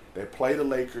play. They play the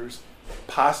Lakers,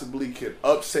 possibly could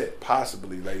upset,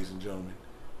 ladies and gentlemen.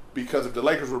 Because if the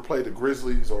Lakers were to play the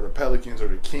Grizzlies or the Pelicans or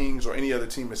the Kings or any other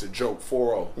team, it's a joke,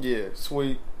 4-0. Yeah,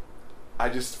 sweet. I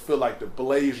just feel like the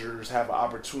Blazers have an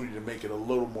opportunity to make it a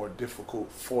little more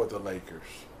difficult for the Lakers.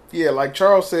 Yeah, like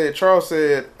Charles said,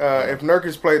 if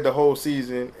Nurkic played the whole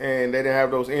season and they didn't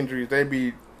have those injuries, they'd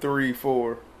be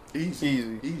 3-4.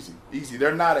 Easy.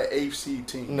 They're not an 8th seed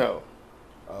team. No.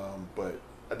 But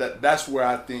that's where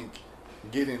I think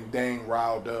getting Dame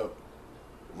riled up,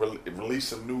 release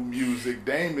some new music.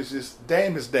 Dame is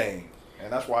Dame,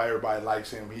 and that's why everybody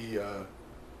likes him.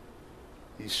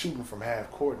 He's shooting from half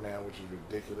court now, which is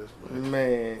ridiculous. But.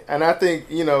 Man, and I think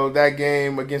that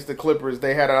game against the Clippers,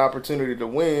 they had an opportunity to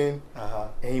win,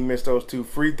 and he missed those 2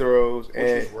 free throws, which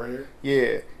was rare.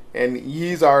 Yeah. And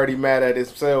he's already mad at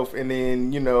himself. And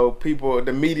then, people,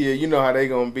 the media, how they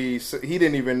going to be. So he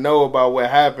didn't even know about what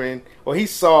happened. Well, he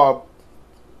saw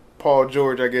Paul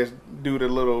George, I guess, do the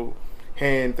little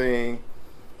hand thing.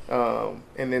 And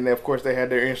then, of course, they had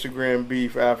their Instagram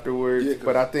beef afterwards. Yeah,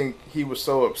 but I think he was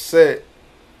so upset.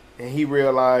 And he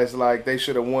realized, like, they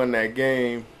should have won that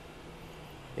game.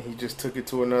 And he just took it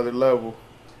to another level.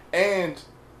 And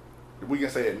we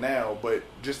can say it now, but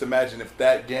just imagine if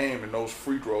that game and those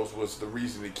free throws was the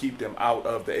reason to keep them out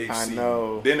of the 8th seed. I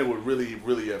know. Then it would really,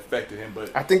 really affected him.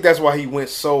 But I think that's why he went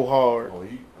so hard.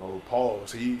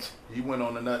 Pause. He went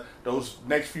on another. Those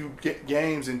next few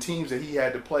games and teams that he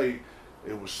had to play,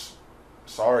 it was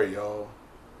sorry, y'all.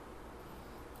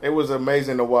 It was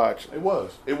amazing to watch. It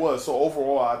was. So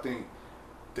overall, I think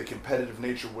the competitive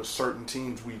nature with certain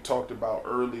teams we talked about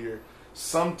earlier.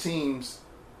 Some teams,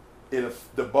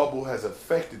 the bubble has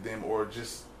affected them, or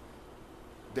just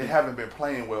they haven't been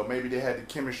playing well. Maybe they had the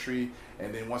chemistry,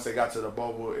 and then once they got to the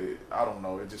bubble, I don't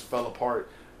know, it just fell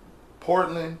apart.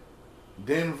 Portland,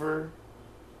 Denver,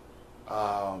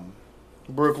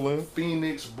 Brooklyn,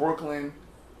 Phoenix, Brooklyn,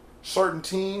 certain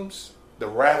teams, the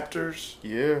Raptors.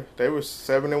 Yeah, they were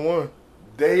 7-1.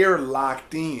 They are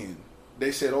locked in.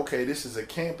 They said, okay, this is a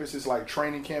campus. It's like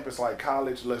training camp. It's like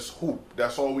college. Let's hoop.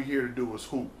 That's all we're here to do is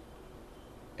hoop.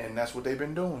 And that's what they've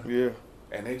been doing. Yeah.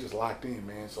 And they just locked in,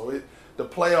 man. So the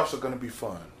playoffs are going to be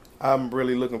fun. I'm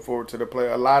really looking forward to the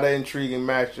play. A lot of intriguing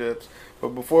matchups. But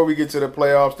before we get to the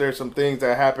playoffs, there's some things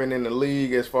that happen in the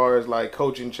league as far as like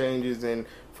coaching changes and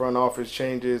front office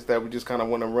changes that we just kind of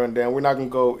want to run down. We're not going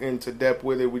to go into depth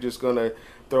with it. We're just going to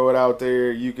throw it out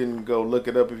there. You can go look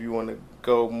it up if you want to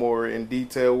go more in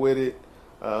detail with it.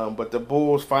 But the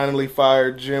Bulls finally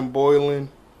fired Jim Boylan,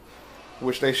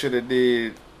 which they should have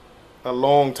did a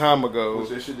long time ago. Which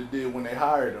they should have did when they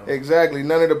hired him. Exactly.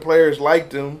 None of the players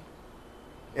liked him,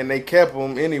 and they kept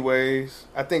him anyways.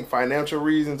 I think financial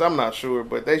reasons, I'm not sure,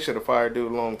 but they should have fired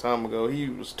dude a long time ago. He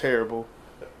was terrible.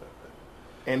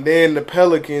 And then the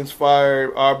Pelicans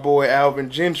fired our boy Alvin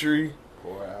Gentry.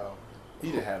 Poor Al.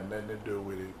 He didn't have nothing to do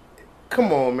with it.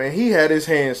 Come on, man. He had his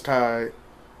hands tied.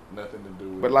 Nothing to do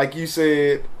with it. But like you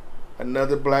said,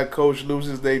 another black coach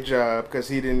loses their job because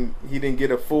he didn't get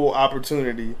a full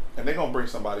opportunity. And they're going to bring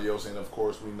somebody else in, of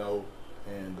course, we know.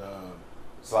 And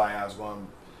Zion's going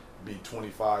to be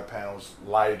 25 pounds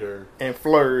lighter. And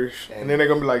flourish. And then they're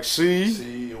going to be like,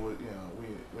 see? It was,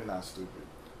 we're not stupid.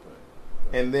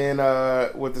 And then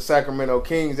with the Sacramento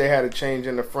Kings, they had a change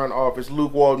in the front office.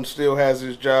 Luke Walton still has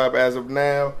his job as of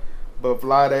now, but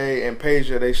Vlade and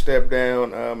Peja, they stepped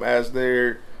down as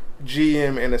their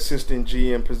GM and assistant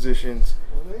GM positions.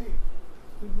 Well,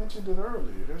 we mentioned it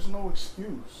earlier. There's no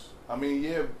excuse. I mean,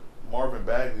 yeah, Marvin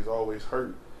Bagley's always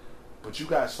hurt, but you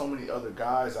got so many other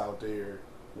guys out there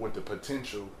with the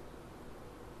potential,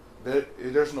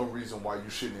 there's no reason why you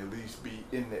shouldn't at least be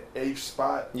in the 8th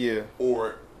spot. Yeah.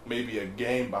 Or maybe a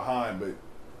game behind, but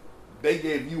they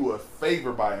gave you a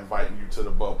favor by inviting you to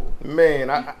the bubble.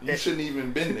 Man, you shouldn't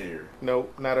even been there.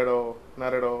 Nope, not at all.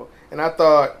 Not at all. And I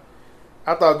thought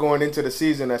going into the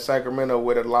season that Sacramento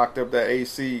would have locked up that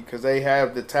AC because they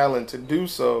have the talent to do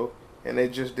so, and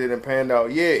it just didn't pan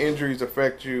out. Yeah, injuries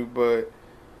affect you, but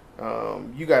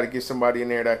you got to get somebody in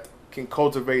there that can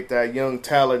cultivate that young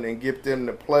talent and get them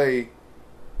to play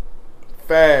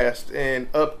fast and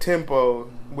up tempo,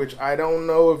 which I don't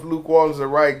know if Luke Walton's the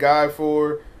right guy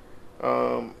for.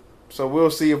 So we'll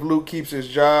see if Luke keeps his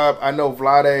job. I know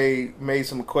Vlade made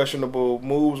some questionable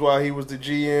moves while he was the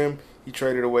GM. He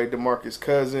traded away DeMarcus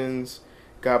Cousins,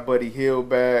 got Buddy Hield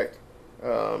back,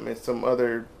 and some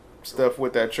other stuff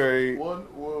with that trade.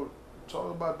 Well,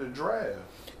 talk about the draft.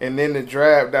 And then the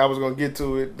draft, I was going to get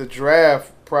to it. The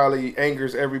draft probably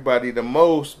angers everybody the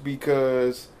most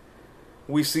because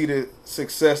we see the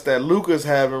success that Luka's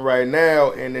having right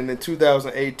now. And in the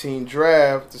 2018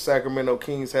 draft, the Sacramento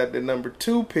Kings had the number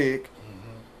 2 pick.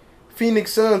 Mm-hmm.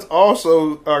 Phoenix Suns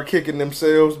also are kicking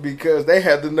themselves because they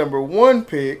had the number 1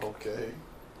 pick. Okay.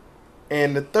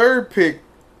 And the 3rd pick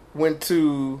went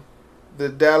to the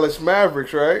Dallas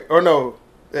Mavericks, right? Or no,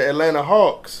 the Atlanta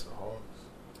Hawks.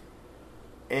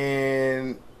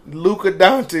 And Luka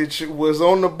Doncic was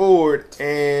on the board,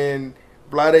 and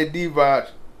Vlade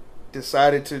Divac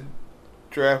decided to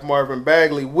draft Marvin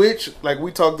Bagley, which, like we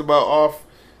talked about off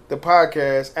the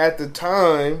podcast, at the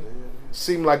time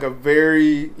seemed like a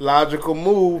very logical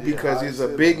move because he's a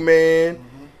big man.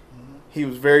 He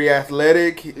was very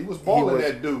athletic. He was balling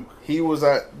at Duke. He was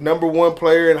a number 1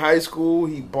 player in high school.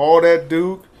 He balled at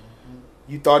Duke.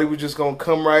 You thought he was just going to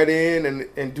come right in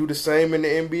and do the same in the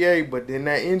NBA, but then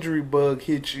that injury bug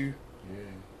hit you.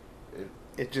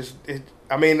 Yeah.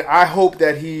 I hope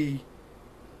that he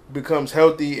becomes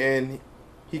healthy and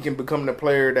he can become the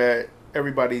player that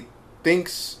everybody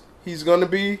thinks he's going to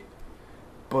be.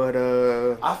 But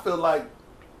I feel like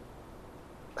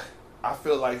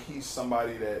he's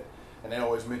somebody that, and they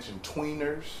always mention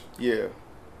tweeners. Yeah.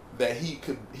 That he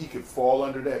could fall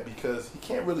under that because he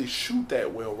can't really shoot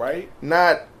that well, right?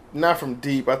 Not from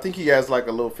deep. I think he has like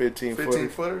a little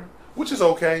 15-footer. Which is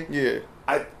okay. Yeah.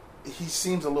 He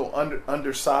seems a little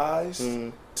undersized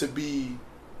to be.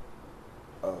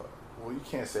 Well, you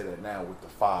can't say that now with the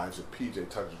 5s if PJ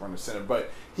Tucker's running center, but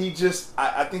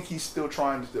I think he's still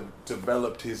trying to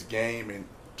develop his game and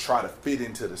try to fit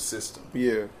into the system.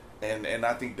 Yeah. And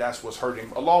I think that's what's hurting,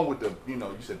 along with the, you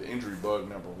said the injury bug,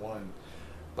 number 1.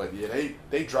 But yeah,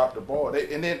 they dropped the ball.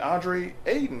 And then Andre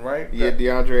Ayton, right? Yeah,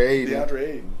 DeAndre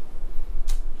Ayton.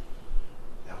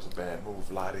 That was a bad move,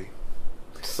 Lottie.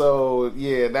 So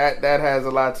yeah, that has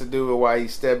a lot to do with why he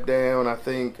stepped down. I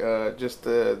think just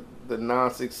the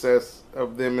non-success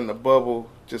of them in the bubble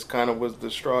just kind of was the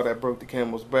straw that broke the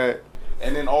camel's back.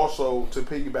 And then also to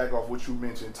piggyback off what you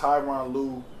mentioned, Tyronn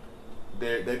Lue.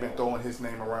 They've been throwing his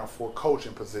name around for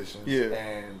coaching positions. Yeah.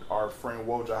 And our friend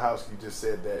Wojciechowski just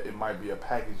said that it might be a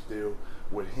package deal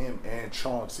with him and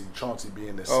Chauncey. Chauncey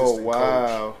being the assistant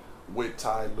coach with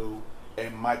Ty Lue.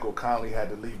 And Michael Conley had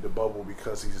to leave the bubble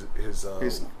because his son. Yeah,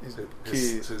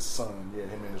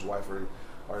 him and his wife are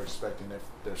expecting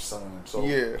their son. So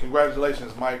yeah.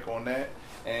 Congratulations, Mike, on that.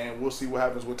 And we'll see what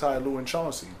happens with Ty Lue and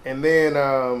Chauncey. And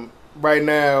then right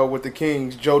now with the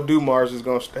Kings, Joe Dumars is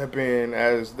going to step in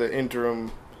as the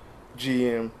interim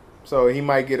GM, so he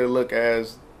might get a look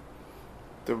as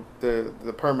the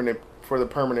permanent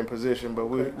position. But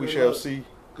we shall see.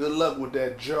 Good luck with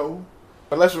that, Joe.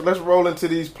 But let's roll into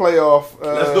these playoff.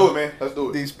 Let's do it, man. Let's do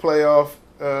it. These playoff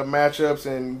matchups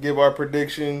and give our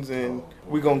predictions, and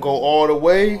we're gonna go all the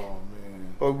way.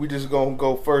 Or we just gonna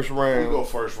go first round? We go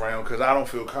first round because I don't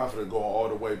feel confident going all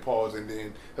the way. Pause, and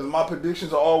then because my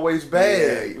predictions are always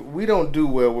bad. Yeah, we don't do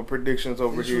well with predictions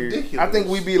over here. Ridiculous. I think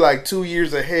we be like 2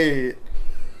 years ahead.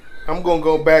 I'm gonna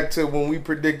go back to when we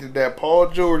predicted that Paul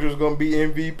George was gonna be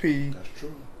MVP. That's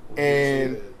true.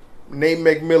 And Nate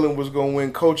McMillan was gonna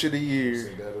win Coach of the Year. We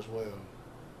said that as well.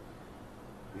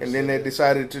 And then they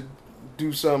decided to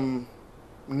do some.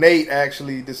 Nate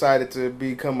actually decided to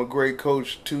become a great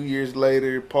coach 2 years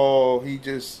later. Paul, he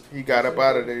got up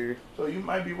out of there. So you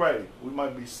might be right. We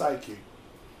might be psychic.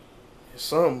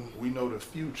 We know the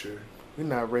future. We're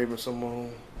not Raven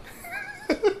Simone.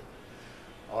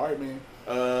 All right, man.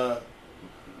 I'll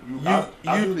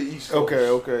do the East Coast.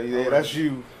 Okay. Yeah, that's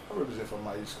you. I represent from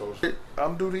my East Coast.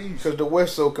 I'm do the East. Because the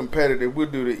West so competitive, we'll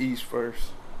do the East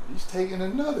first. He's taking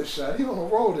another shot. He's on a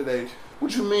roll today.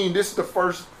 What you mean? This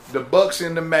is the Bucks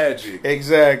and the Magic.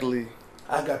 Exactly.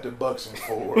 I got the Bucks in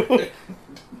 4.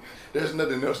 There's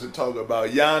nothing else to talk about.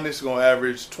 Giannis gonna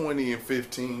average 20 and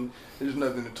 15. There's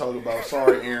nothing to talk about.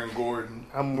 Sorry, Aaron Gordon.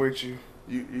 I'm with you.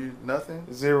 You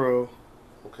nothing? 0.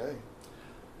 Okay.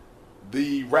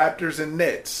 The Raptors and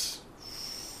Nets.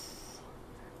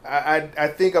 I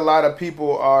think a lot of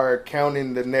people are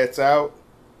counting the Nets out.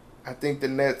 I think the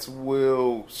Nets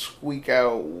will squeak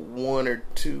out 1 or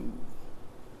 2.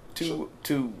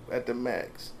 Two at the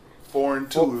max.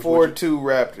 4-2. 4-2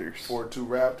 Raptors. 4-2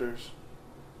 Raptors.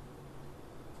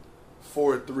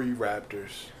 4-3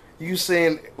 Raptors. You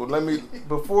saying? Well,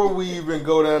 before we even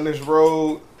go down this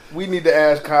road, we need to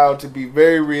ask Kyle to be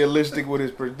very realistic with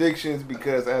his predictions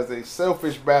because, as a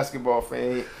selfish basketball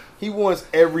fan, he wants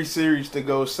every series to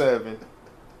go 7.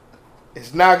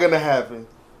 It's not gonna happen.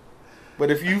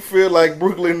 But if you feel like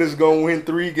Brooklyn is gonna win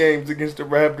 3 games against the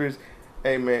Raptors,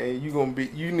 hey man,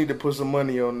 you need to put some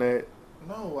money on that.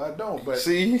 No, I don't. But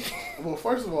see, well,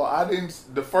 first of all, I didn't.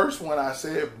 The first one I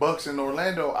said Bucks in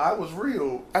Orlando, I was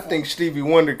real. I think Stevie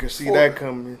Wonder could see that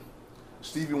coming.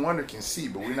 Stevie Wonder can see,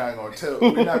 but we're not gonna tell.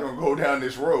 We're not gonna go down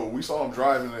this road. We saw him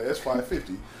driving the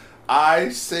S550. I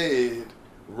said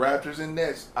Raptors and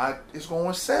Nets. It's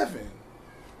going 7.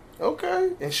 Okay,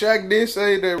 and Shaq did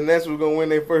say that the Nets was gonna win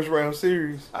their first round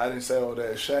series. I didn't say all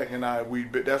that. Shaq and I,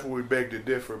 that's where we beg to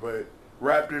differ. But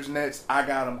Raptors Nets, I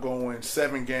got them going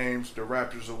 7 games. The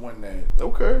Raptors will win that.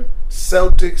 Okay.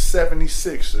 Celtics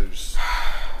 76ers.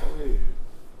 Go ahead.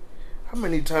 How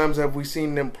many times have we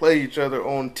seen them play each other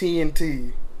on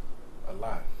TNT? A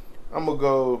lot. I'm gonna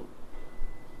go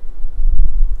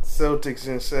Celtics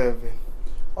in 7.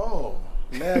 Oh.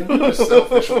 Now you're the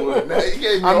selfish one. Now you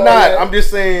gave me I'm all not. that. I'm just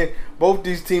saying both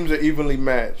these teams are evenly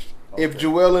matched. Okay. If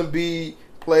Joel Embiid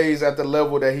plays at the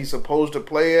level that he's supposed to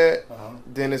play at,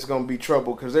 then it's going to be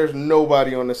trouble because there's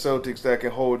nobody on the Celtics that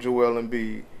can hold Joel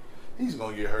Embiid. He's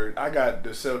going to get hurt. I got the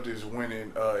Celtics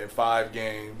winning in 5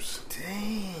 games.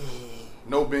 Dang.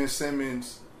 No Ben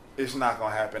Simmons. It's not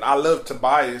going to happen. I love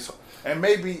Tobias. And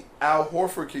maybe Al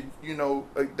Horford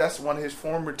could, that's one of his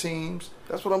former teams.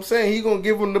 That's what I'm saying. He's going to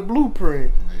give him the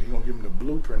blueprint. Yeah, he's going to give him the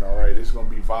blueprint, all right. It's going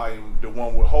to be the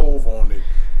one with Hove on it.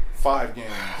 5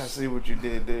 games. I see what you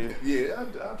did there. Yeah,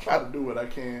 I try to do what I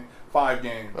can. 5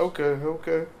 games.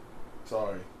 Okay.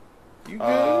 Sorry. You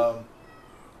good?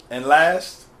 And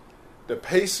last, the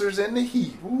Pacers and the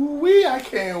Heat. Ooh-wee, I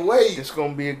can't wait. It's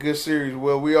going to be a good series.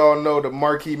 Well, we all know the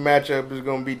marquee matchup is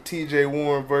going to be T.J.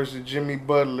 Warren versus Jimmy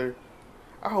Butler.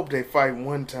 I hope they fight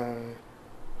one time.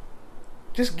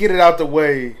 Just get it out the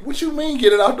way. What you mean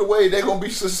get it out the way? They're going to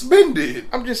be suspended.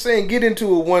 I'm just saying get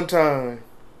into it one time.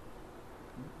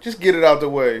 Just get it out the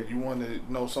way. You want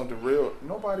to know something real?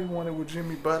 Nobody wanted with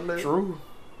Jimmy Butler. True.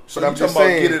 So but I'm just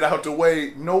saying, get it out the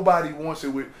way. Nobody wants it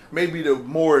with. Maybe the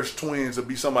Morris twins will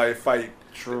be somebody to fight.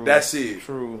 True. That's it.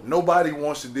 True. Nobody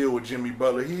wants to deal with Jimmy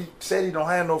Butler. He said he don't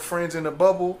have no friends in the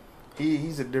bubble.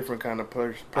 He's a different kind of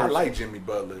person. I like Jimmy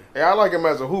Butler. Yeah, I like him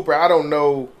as a hooper. I don't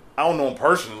know him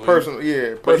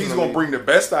personally. But he's gonna bring the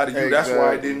best out of you. Exactly. That's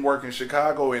why it didn't work in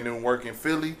Chicago and didn't work in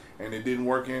Philly and it didn't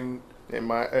work in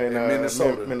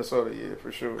Minnesota. Minnesota, yeah,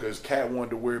 for sure. Because Cat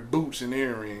wanted to wear boots and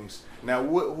earrings. Now,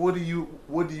 what do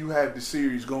you have the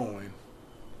series going?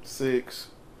 6.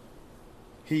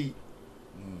 Heat.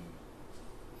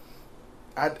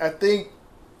 I think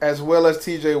as well as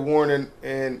T.J. Warren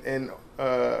and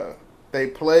they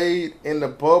played in the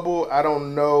bubble, I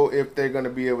don't know if they're going to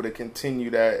be able to continue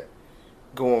that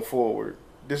going forward.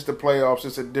 This the playoffs.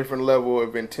 It's a different level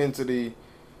of intensity.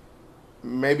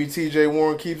 Maybe T.J.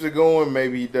 Warren keeps it going.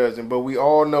 Maybe he doesn't. But we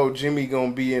all know Jimmy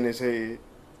going to be in his head.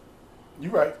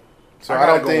 You're right. So I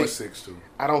don't think 6 too.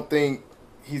 I don't think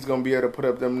he's going to be able to put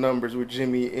up them numbers with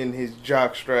Jimmy in his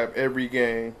jock strap every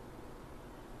game.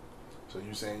 So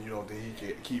you're saying you don't think he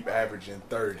can keep averaging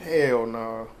 30? Hell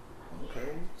no.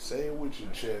 Okay, say it with your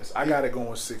chest. I got it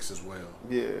going 6 as well.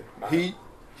 Yeah. Heat.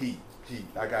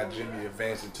 I got Jimmy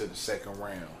advancing to the second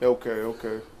round.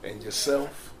 Okay. And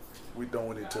yourself, we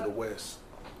throwing it to the West.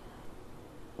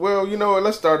 Well, you know what?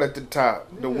 Let's start at the top.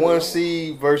 The 1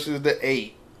 seed versus the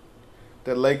 8.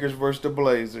 The Lakers versus the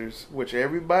Blazers, which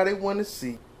everybody want to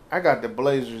see. I got the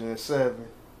Blazers in 7.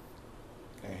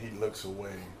 And he looks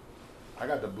away. I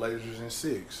got the Blazers in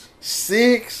 6.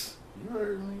 6? You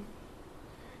heard me.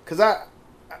 Because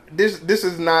this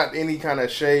is not any kind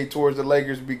of shade towards the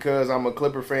Lakers because I'm a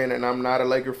Clipper fan and I'm not a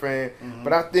Laker fan. Mm-hmm.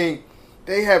 But I think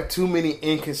they have too many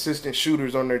inconsistent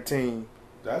shooters on their team.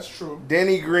 That's true.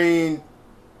 Danny Green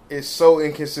is so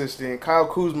inconsistent. Kyle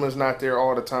Kuzma's not there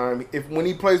all the time. When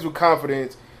he plays with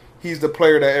confidence, he's the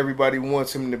player that everybody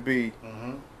wants him to be.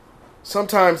 Mm-hmm.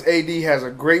 Sometimes AD has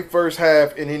a great first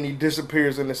half and then he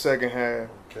disappears in the second half.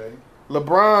 Okay.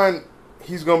 LeBron,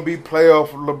 he's gonna be playoff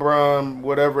LeBron,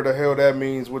 whatever the hell that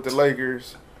means with the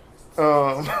Lakers.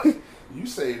 You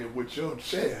say it with your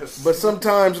chest. But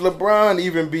sometimes LeBron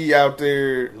even be out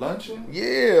there lunching.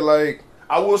 Yeah, like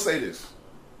I will say this.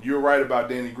 You're right about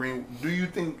Danny Green. Do you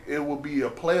think it will be a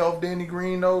playoff Danny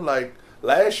Green though? Like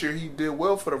last year, he did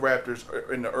well for the Raptors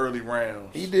in the early rounds.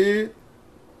 He did.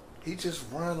 He just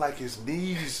run like his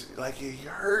knees, like he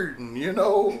hurting. You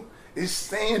know, it's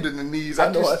sand in the knees.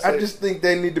 I just think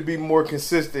they need to be more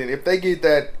consistent. If they get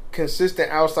that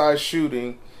consistent outside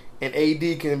shooting, and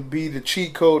AD can be the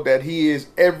cheat code that he is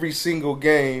every single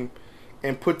game,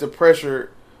 and put the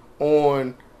pressure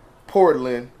on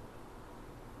Portland,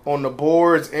 on the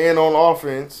boards and on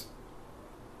offense,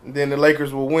 then the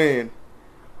Lakers will win.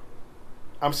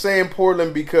 I'm saying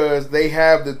Portland because they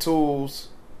have the tools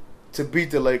to beat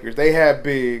the Lakers. They have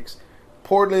bigs.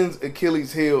 Portland's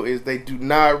Achilles heel is they do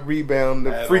not rebound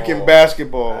the freaking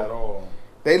basketball. At all.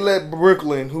 They let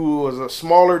Brooklyn, who was a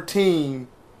smaller team,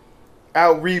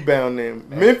 out-rebound them.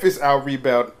 Memphis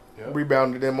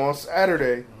rebounded them on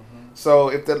Saturday. Mm-hmm. So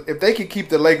if they can keep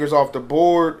the Lakers off the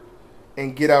board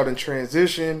and get out in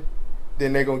transition,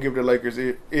 then they're going to give the Lakers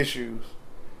issues.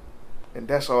 And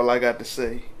that's all I got to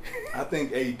say. I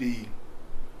think AD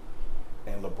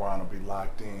and LeBron will be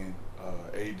locked in.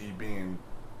 AD being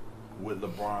with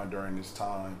LeBron during this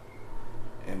time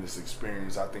and this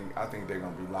experience, I think they're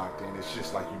going to be locked in. It's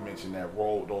just like you mentioned,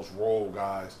 those role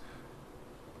guys.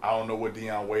 I don't know what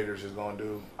Deion Waiters is going to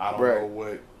do. I don't know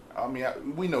what – I mean,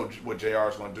 we know what JR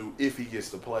is going to do if he gets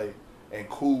to play. And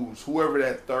Kuz, whoever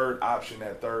that third option,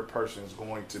 that third person is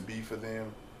going to be for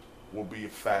them will be a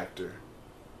factor.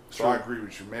 So I agree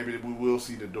with you. Maybe we will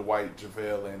see the Dwight,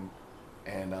 JaVale,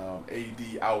 and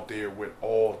AD out there with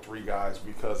all three guys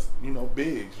because, you know,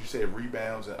 bigs. You said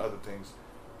rebounds and other things.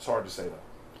 It's hard to say, though.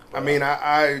 But, I mean,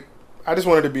 I just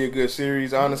want it to be a good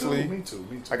series, honestly. Me too.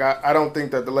 Like, I don't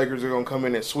think that the Lakers are going to come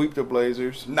in and sweep the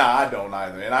Blazers. Nah, I don't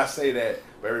either. And I say that,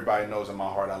 but everybody knows in my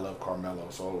heart I love Carmelo.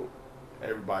 So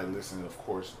everybody listening, of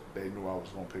course, they knew I was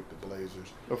going to pick the Blazers.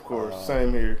 Of course,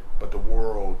 same here. But the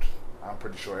world, I'm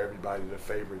pretty sure everybody, the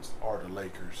favorites are the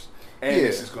Lakers. And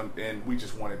this is and we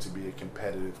just want it to be a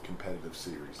competitive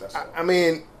series. That's all. I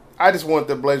mean, I just want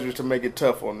the Blazers to make it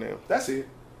tough on them. That's it.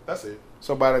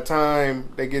 So by the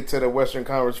time they get to the Western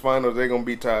Conference Finals, they're going to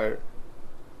be tired.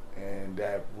 And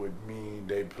that would mean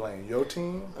they playing your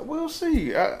team? We'll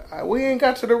see. We ain't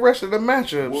got to the rest of the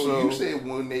matchup. Well, so. You said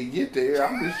when they get there.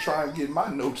 I'm just trying to get my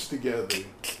notes together.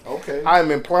 Okay.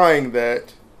 I'm implying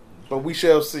that, but we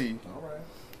shall see. All right.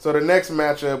 So the next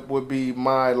matchup would be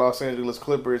my Los Angeles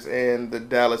Clippers and the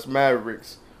Dallas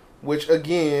Mavericks, which,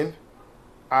 again,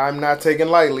 I'm not taking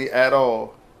lightly at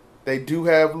all. They do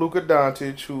have Luka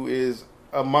Doncic, who is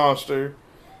a monster,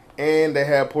 and they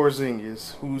have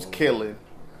Porzingis, who's killing.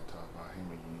 Talk about him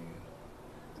again.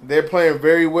 They're playing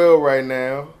very well right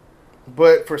now,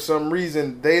 but for some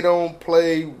reason they don't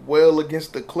play well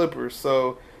against the Clippers.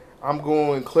 So I'm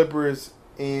going Clippers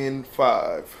in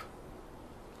 5.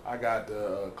 I got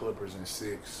the Clippers in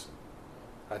 6.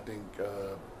 I think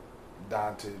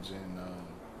Doncic and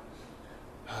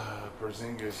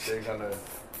Porzingis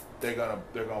they're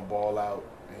gonna ball out,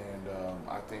 and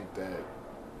I think that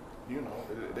they're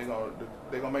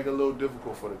gonna make it a little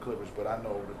difficult for the Clippers. But I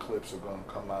know the Clips are gonna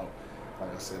come out.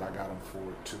 Like I said, I got them for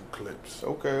 2 Clips.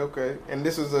 Okay. And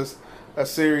this is a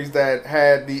series that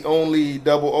had the only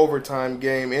double overtime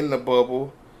game in the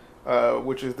bubble,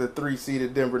 which is the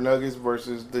 3-seeded Denver Nuggets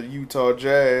versus the Utah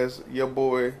Jazz. Your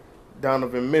boy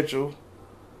Donovan Mitchell.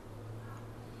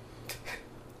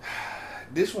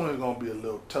 This one is gonna be a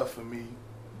little tough for me.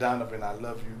 Donovan, I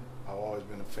love you. I've always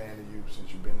been a fan of you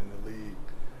since you've been in the league.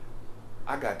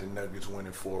 I got the Nuggets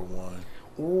winning 4-1.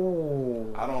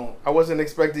 Ooh. I wasn't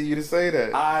expecting you to say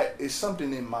that. It's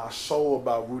something in my soul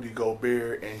about Rudy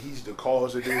Gobert, and he's the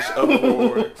cause of this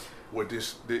uproar.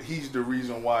 He's the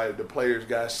reason why the players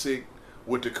got sick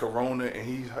with the corona, and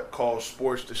he caused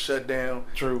sports to shut down.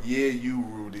 True. Yeah, you,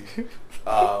 Rudy.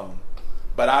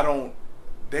 But I don't.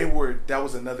 That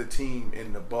was another team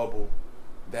in the bubble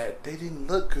that they didn't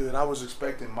look good. I was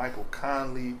expecting Michael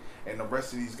Conley and the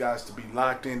rest of these guys to be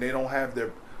locked in. They don't have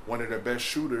one of their best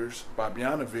shooters,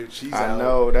 Bogdanovic. He's out. I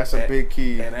know, that's a big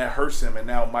key. And that hurts him. And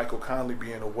now Michael Conley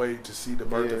being away to see the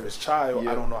birth of his child,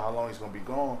 I don't know how long he's going to be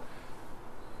gone.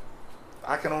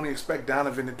 I can only expect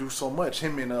Donovan to do so much,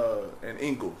 him and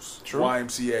Ingles, True.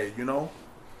 YMCA,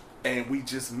 And we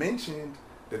just mentioned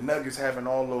the Nuggets having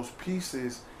all those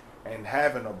pieces and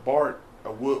having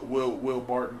Will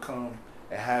Barton come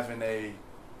and having a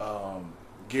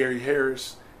Gary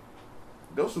Harris.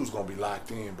 Those dudes going to be locked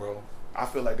in, bro. I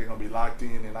feel like they're going to be locked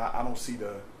in, and I don't see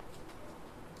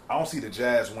I don't see the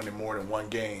Jazz winning more than one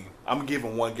game. I'm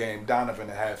giving one game Donovan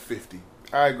to have 50.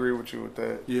 I agree with you with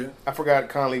that. Yeah. I forgot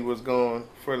Conley was gone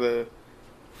for the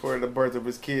birth of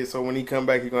his kid, so when he come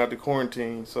back, he's going to have to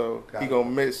quarantine, so he going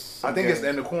to miss I think games. it's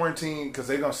in the quarantine because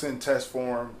they're going to send tests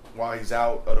for him while he's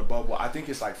out of the bubble. I think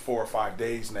it's like 4 or 5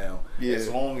 days now. Yeah. As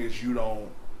long as you don't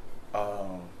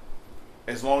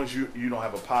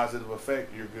have a positive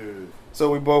effect, you're good.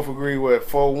 So we both agree, what,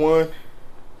 4-1?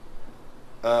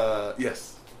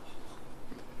 Yes.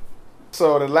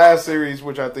 So the last series,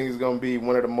 which I think is going to be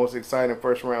one of the most exciting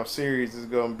first-round series, is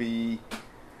going to be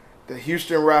the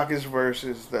Houston Rockets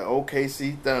versus the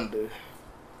OKC Thunder.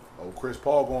 Oh, Chris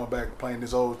Paul going back playing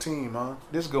his old team, huh?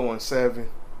 This going 7.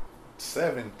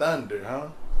 7 Thunder, huh?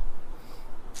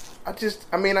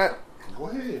 Go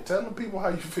ahead. Tell them people how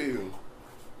you feel.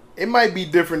 It might be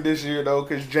different this year, though,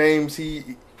 because James,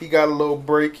 he got a little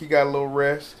break. He got a little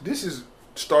rest. This is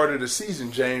start of the season,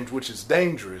 James, which is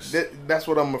dangerous. That's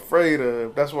what I'm afraid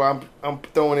of. That's why I'm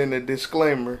throwing in a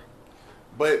disclaimer.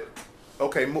 But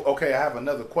okay, I have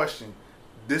another question.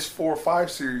 This 4-5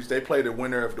 series, they play the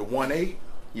winner of the 1-8.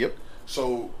 Yep.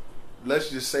 So let's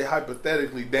just say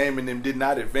hypothetically, Dame and them did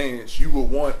not advance. You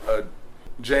would want a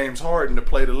James Harden to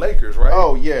play the Lakers, right?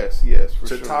 Oh yes, for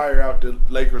to sure. tire out the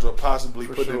Lakers or possibly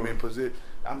For put sure. them in position.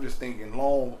 I'm just thinking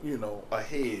long,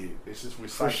 ahead. It's just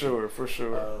recycling. For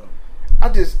sure. I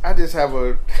just have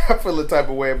I feel a type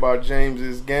of way about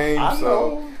James's game. I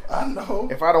know.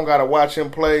 If I don't gotta watch him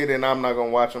play, then I'm not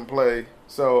gonna watch him play.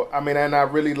 So and I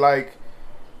really like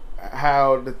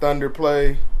how the Thunder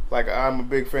play. Like, I'm a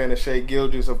big fan of Shai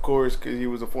Gilgeous, of course, because he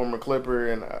was a former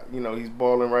Clipper, and he's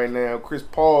balling right now. Chris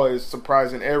Paul is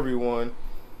surprising everyone,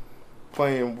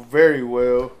 playing very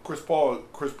well. Chris Paul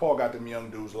got them young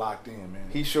dudes locked in, man.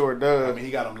 He sure does. I mean,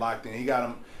 he got them locked in. He got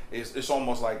them. It's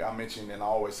almost like I mentioned, and I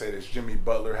always say this: Jimmy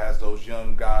Butler has those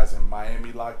young guys in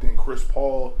Miami locked in. Chris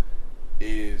Paul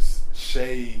is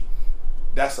Shai.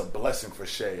 That's a blessing for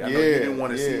Shai. I know you didn't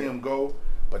want to see him go,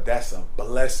 but that's a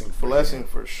blessing for him.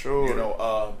 For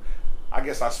sure. I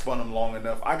guess I spun him long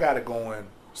enough. I got it going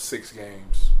 6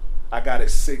 games. I got it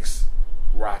 6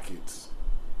 Rockets.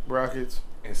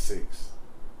 And 6.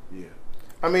 Yeah.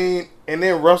 I mean, and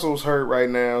then Russell's hurt right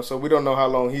now, so we don't know how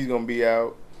long he's going to be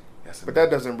out. But that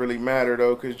doesn't really matter,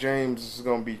 though, because James is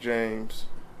going to be James.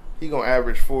 He's going to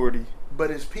average 40.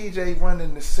 But is PJ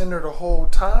running the center the whole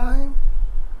time?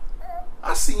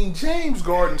 I seen James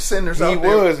guarding centers out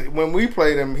there. He was. When we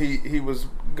played him, he was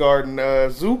guarding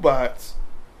Zubats.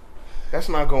 That's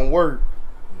not going to work.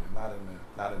 Yeah,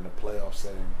 not in the playoff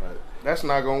setting, but that's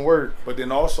not going to work. But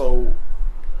then also,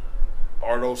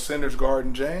 are those centers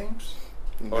guarding James?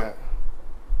 Nah.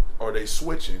 Or are they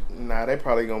switching? Nah, they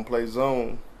probably going to play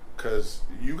zone. Because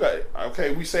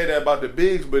we say that about the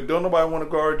bigs, but don't nobody want to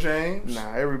guard James?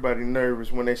 Nah, everybody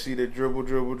nervous when they see the dribble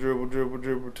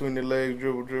between the legs,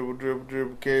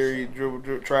 dribble, carry,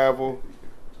 dribble, travel.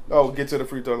 Oh, get to the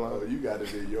free throw line. Oh, you got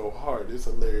it in your heart. It's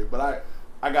hilarious. But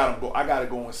I got it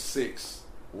going 6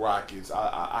 Rockets.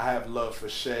 I have love for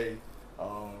Shai.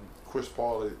 Chris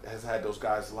Paul has had those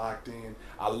guys locked in.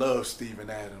 I love Steven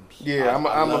Adams. Yeah, I'm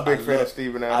a big fan of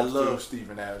Steven Adams. I love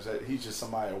Steven Adams. He's just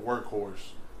somebody, a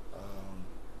workhorse.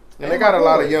 And they got a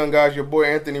lot of young guys. Your boy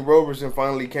Anthony Roberson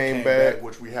finally came back,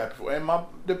 which we happy for. And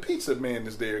the pizza man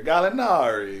is there,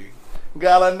 Gallinari,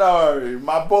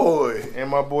 my boy.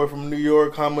 And my boy from New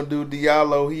York, Hamidou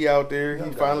Diallo, he out there. He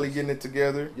finally getting it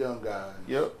together. Young guys.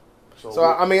 Yep. So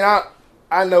I mean,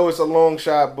 I know it's a long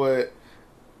shot, but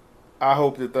I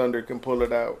hope the Thunder can pull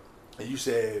it out. And you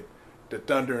said the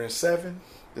Thunder in 7?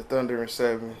 The Thunder in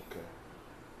 7.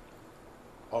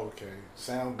 Okay.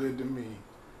 Sound good to me.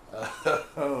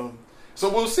 So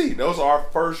we'll see. Those are our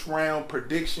first round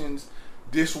predictions.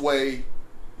 This way,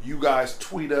 you guys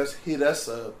tweet us, hit us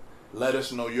up, let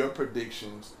us know your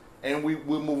predictions, and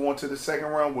we'll move on to the second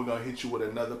round. We're gonna hit you with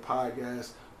another podcast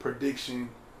prediction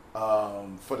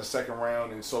for the second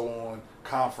round and so on,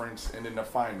 conference, and then the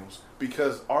finals.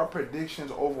 Because our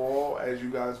predictions overall, as you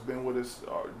guys been with us,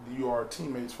 you are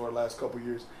teammates for the last couple of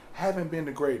years, haven't been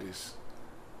the greatest.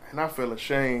 And I feel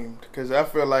ashamed because I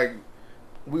feel like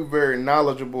we're very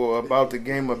knowledgeable about the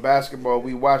game of basketball.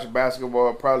 We watch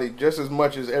basketball probably just as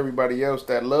much as everybody else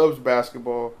that loves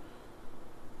basketball.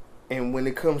 And when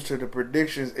it comes to the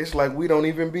predictions, it's like we don't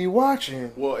even be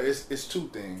watching. Well, it's 2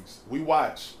 things. We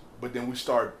watch, but then we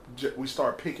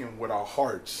start picking with our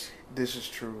hearts. This is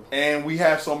true. And we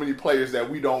have so many players that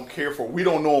we don't care for. We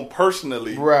don't know them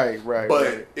personally. Right.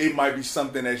 But it might be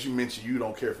something, as you mentioned, you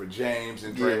don't care for James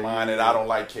and Draymond, and I don't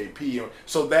like KP.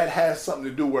 So that has something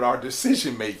to do with our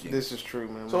decision making. This is true,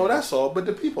 man. So that's all. But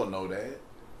the people know that.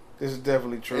 This is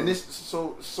definitely true. And this,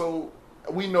 so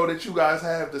we know that you guys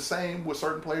have the same with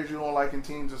certain players you don't like in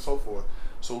teams and so forth.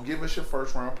 So give us your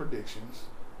first round predictions,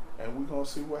 and we're gonna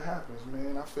see what happens,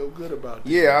 man. I feel good about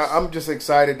this. Yeah, I'm just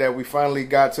excited that we finally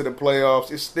got to the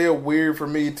playoffs. It's still weird for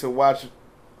me to watch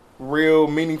real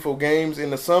meaningful games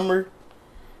in the summer,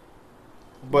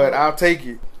 but I'll take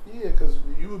it. Yeah, because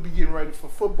you would be getting ready for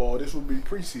football. This would be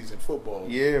preseason football.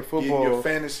 Yeah, football. Your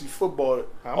fantasy football.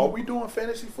 Are we doing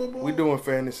fantasy football? We doing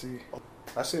fantasy.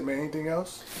 That's it, man. Anything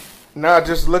else? Nah,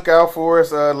 just look out for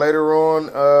us later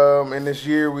on in this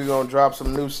year. We're going to drop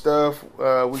some new stuff.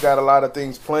 We got a lot of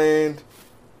things planned.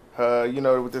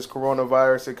 With this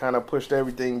coronavirus, it kind of pushed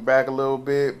everything back a little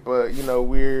bit. But,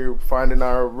 we're finding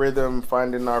our rhythm,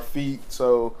 finding our feet.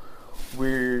 So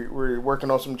we're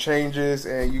working on some changes,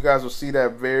 and you guys will see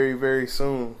that very, very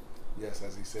soon. Yes,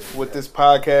 as he said. With this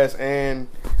podcast and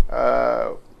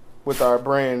with our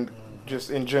brand, just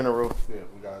in general. Yeah,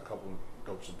 we got a couple of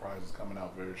dope surprises coming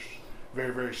out very,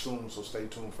 very, very soon. So stay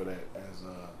tuned for that, as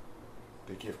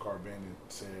the Gift Card Bandit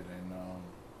said.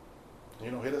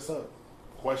 And, hit us up.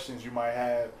 Questions you might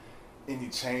have, any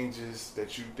changes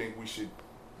that you think we should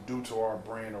do to our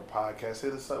brand or podcast,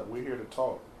 hit us up. We're here to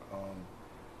talk.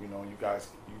 You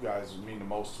guys mean the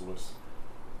most to us.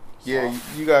 So, yeah,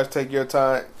 you guys take your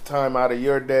time out of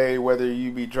your day, whether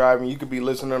you be driving, you could be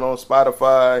listening on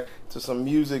Spotify to some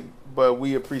music, but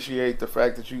we appreciate the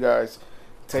fact that you guys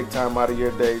take time out of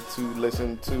your day to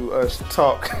listen to us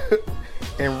talk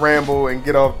and ramble and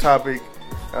get off topic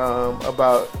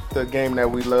about the game that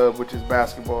we love, which is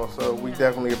basketball. So we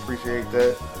definitely appreciate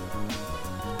that.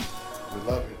 We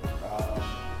love it.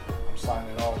 I'm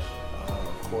signing off.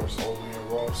 Of course, Oldie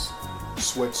and Ross,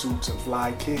 sweatsuits and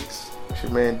fly kicks. It's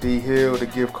your man D Hill, the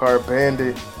Gift Card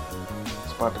Bandit.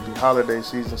 It's about to be holiday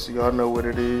season, so y'all know what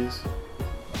it is.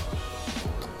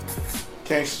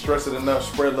 Can't stress it enough.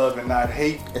 Spread love and not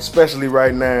hate. Especially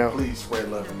right now. Please spread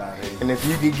love and not hate. And if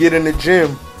you can get in the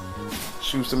gym,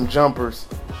 shoot some jumpers.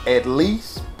 At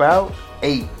least about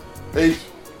 8. Peace.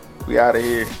 We out of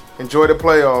here. Enjoy the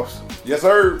playoffs. Yes,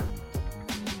 sir.